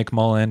Friedland and Nick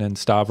Mullen and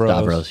Stavros.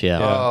 Stavros, yeah.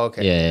 Oh,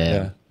 okay.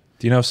 Yeah.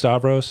 Do you know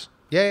Stavros?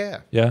 Yeah.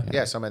 Yeah?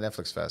 Yeah, so I'm at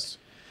Netflix Fest.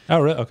 Oh,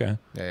 really? Okay.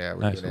 Yeah. We're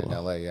Nice. doing it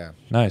in LA, yeah.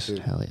 Nice.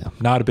 Hell yeah.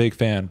 Not a big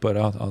fan, but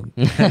I'll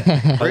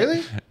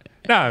Really?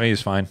 No, I mean,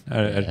 he's fine.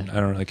 I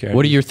don't really care.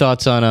 What are your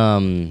thoughts on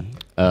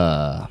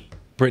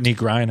Brittany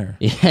Griner?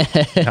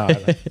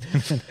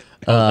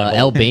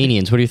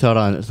 Albanians? What are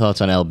your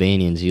thoughts on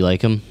Albanians? You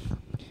like them?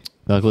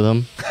 Fuck with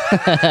them?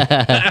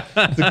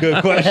 That's a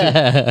good question.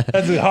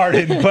 That's a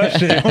hard-hitting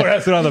question. We're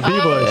asking on the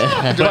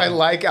P-Boys. Do I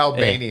like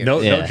Albanians?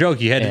 No Yeah.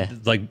 joke. You had to,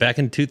 like back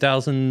in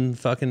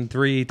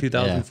 2003,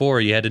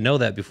 2004. You had to know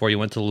that before you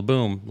went to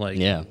Laboom. Like,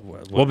 Yeah.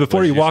 Well,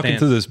 before you walk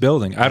into this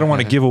building, I don't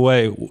want to give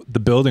away the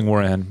building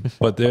we're in,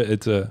 but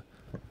it's a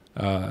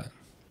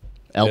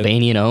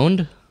Albanian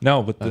owned?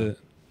 no. But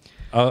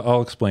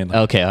I'll explain that.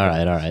 Okay, all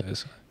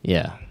right.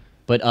 Yeah.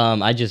 But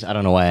I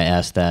don't know why I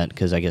asked that,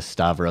 because I guess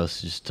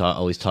Stavros just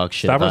always talks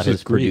shit Stavros about his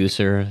is Greek.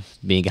 producer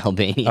being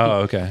Albanian. Oh,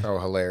 okay. Oh,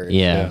 hilarious.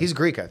 Yeah. He's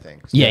Greek, I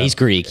think. Yeah, he's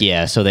Greek.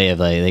 Yeah, so they have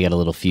they got a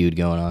little feud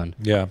going on.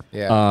 Yeah.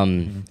 Yeah.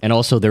 And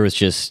also there was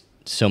just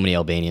so many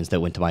Albanians that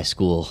went to my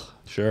school.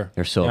 Sure.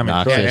 They're so I mean,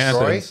 obnoxious. Troy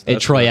Athens, Hey,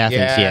 that's Troy what-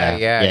 Athens, Yeah,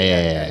 yeah.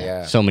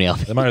 yeah. So many They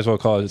Albanians. might as well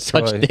call it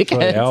Such Troy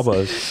dickheads.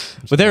 Albas.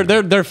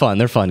 But they're fun.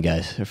 They're fun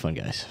guys. They're fun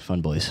guys.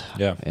 Fun boys.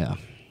 Yeah. Yeah.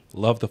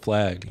 Love the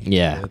flag.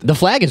 Yeah. The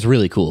flag is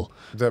really cool.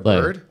 The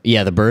bird?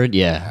 Yeah, the bird.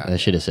 Yeah. That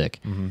shit is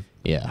sick.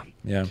 Yeah.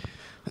 Yeah.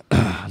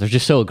 They're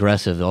just so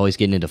aggressive. They're always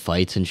getting into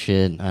fights and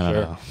shit. I don't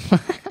Sure. know.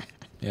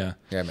 Yeah.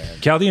 Yeah, man.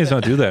 Chaldeans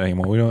don't do that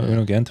anymore. We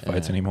don't get into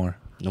fights anymore.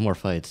 No more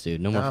fights, dude.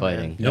 No more Nah,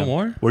 fighting. man. No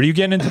more. Were you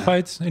getting into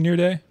fights in your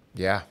day?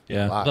 Yeah.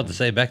 Yeah. A I lot. was about to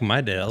say, back in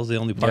my day, that was the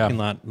only parking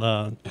lot.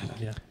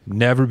 Yeah.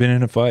 Never been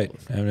in a fight.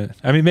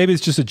 I mean, maybe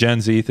it's just a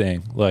Gen Z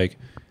thing. Like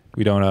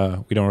we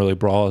don't really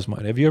brawl as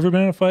much. Have you ever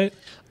been in a fight?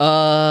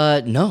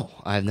 No,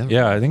 I've never.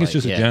 Yeah, I think it's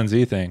Like, just a Gen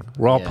Z thing.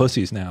 We're all Yeah.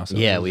 pussies now. So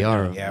Yeah, we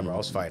are. Yeah, bro. I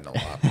was fighting a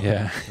lot.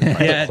 Yeah.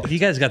 Yeah, you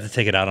guys got to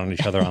take it out on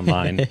each other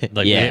online.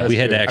 Like, Yeah. we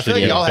had to I feel actually.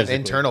 like do it y'all have physically.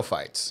 internal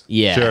fights.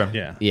 Yeah. Sure.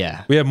 Yeah.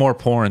 Yeah. We have more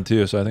porn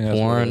too, so I think that's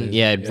what Porn. it is.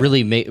 Yeah, it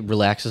really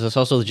relaxes us.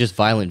 Also, just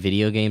violent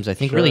video games, I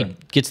think, Sure. really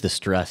gets the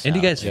stress. And you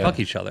out. guys fuck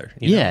each other.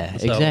 You Yeah, know?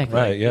 So, exactly.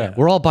 Right, yeah.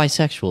 We're all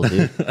bisexual,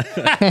 dude.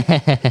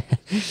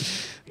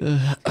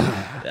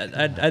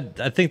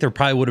 I think there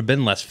probably would have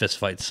been less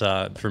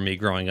fistfights for me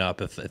growing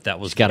up if that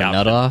was Just got the a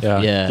nut option.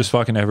 off. Yeah. Just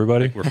fucking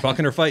everybody. We're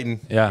fucking or fighting.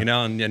 Yeah. You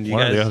know, and you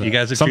One or the guys other. you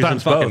guys are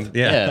Sometimes choosing fucking. both.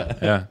 Yeah. Yeah.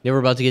 Yeah. You ever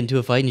about to get into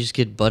a fight and you just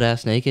get butt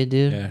ass naked,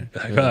 dude? Yeah.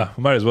 Like,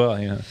 we might as well,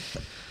 We're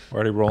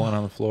already rolling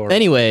on the floor.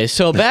 Anyway,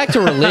 so back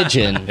to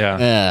religion.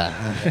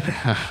 Yeah.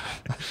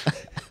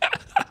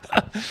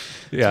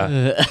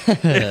 Yeah.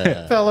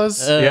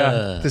 Fellas.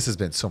 Yeah. This has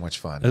been so much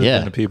fun. This has Yeah.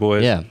 been the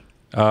P-Boys. Yeah.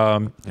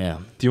 Do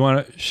you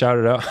want to shout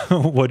it out?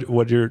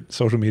 what your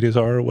social medias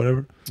are or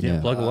whatever? Yeah.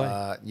 Plug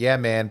away. Yeah,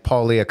 man.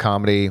 Paul Elia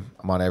comedy.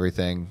 I'm on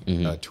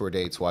everything. Tour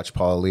dates. Watch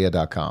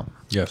paulelia.com.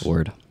 Yes.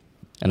 Word.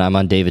 And I'm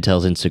on David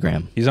Tell's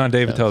Instagram. He's on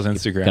David Tell's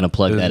Instagram. Gonna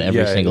plug that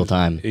every single it was-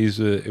 time.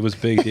 It was a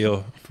big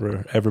deal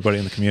for everybody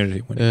in the community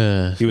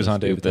when he was on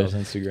David Tell's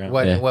Instagram.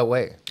 What? Yeah. What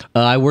way?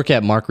 I work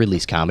at Mark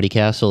Ridley's Comedy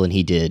Castle, and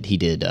he did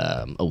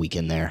a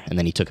weekend there, and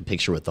then he took a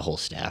picture with the whole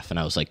staff, and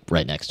I was like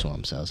right next to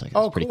him, so I was like,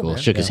 "That's Oh, pretty cool, cool."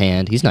 man. Shook his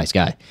hand. He's a nice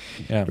guy.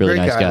 Yeah. Really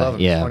Great nice guy. I love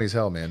him. Yeah. He's funny as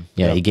hell, man.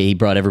 Yeah, he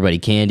brought everybody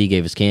candy,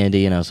 gave us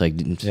candy, and I was like,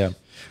 Yeah.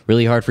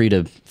 really hard for you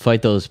to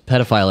fight those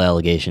pedophile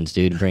allegations,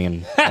 dude,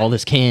 bringing all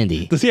this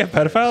candy." Does he have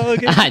pedophile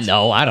allegations? I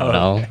know, I don't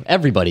know.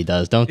 Everybody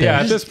does, don't they? Yeah,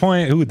 at this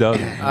point, who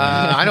doesn't?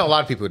 I know a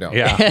lot of people who don't.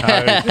 Yeah.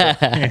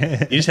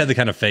 You just had the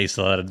kind of face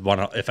that I'd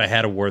want to. If I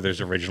had a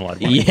Werther's original,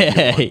 I'd want yeah,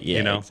 to. yeah,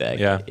 You know?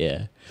 exactly. Yeah.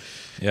 Yeah.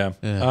 Yeah.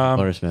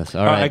 Buttersmiths.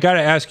 All right. I got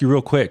to ask you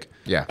real quick.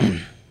 Yeah.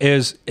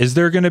 Is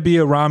there going to be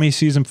a Ramy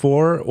season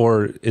 4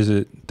 or is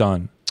it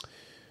done?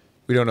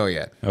 We don't know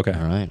yet. Okay.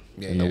 All right.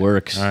 Yeah, In the yeah.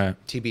 works. All right.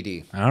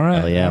 TBD. All right.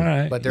 Hell yeah. All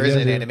right. But there You is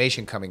guys an are-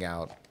 animation coming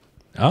out.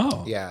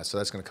 Oh. Yeah, so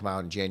that's going to come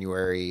out in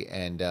January,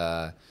 and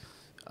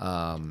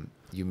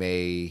you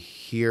may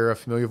hear a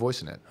familiar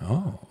voice in it.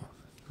 Oh.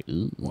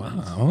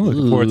 Wow. I'm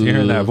looking forward to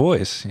hearing that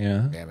voice.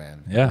 Yeah. Yeah,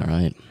 man. Yeah. All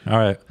right. All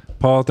right.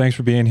 Paul, thanks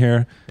for being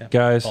here.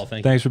 Guys, Paul,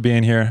 thank thanks for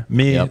being here.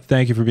 Me, Yep.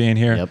 thank you for being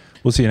here. Yep.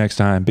 We'll see you next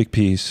time. Big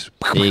peace.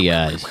 See you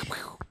guys.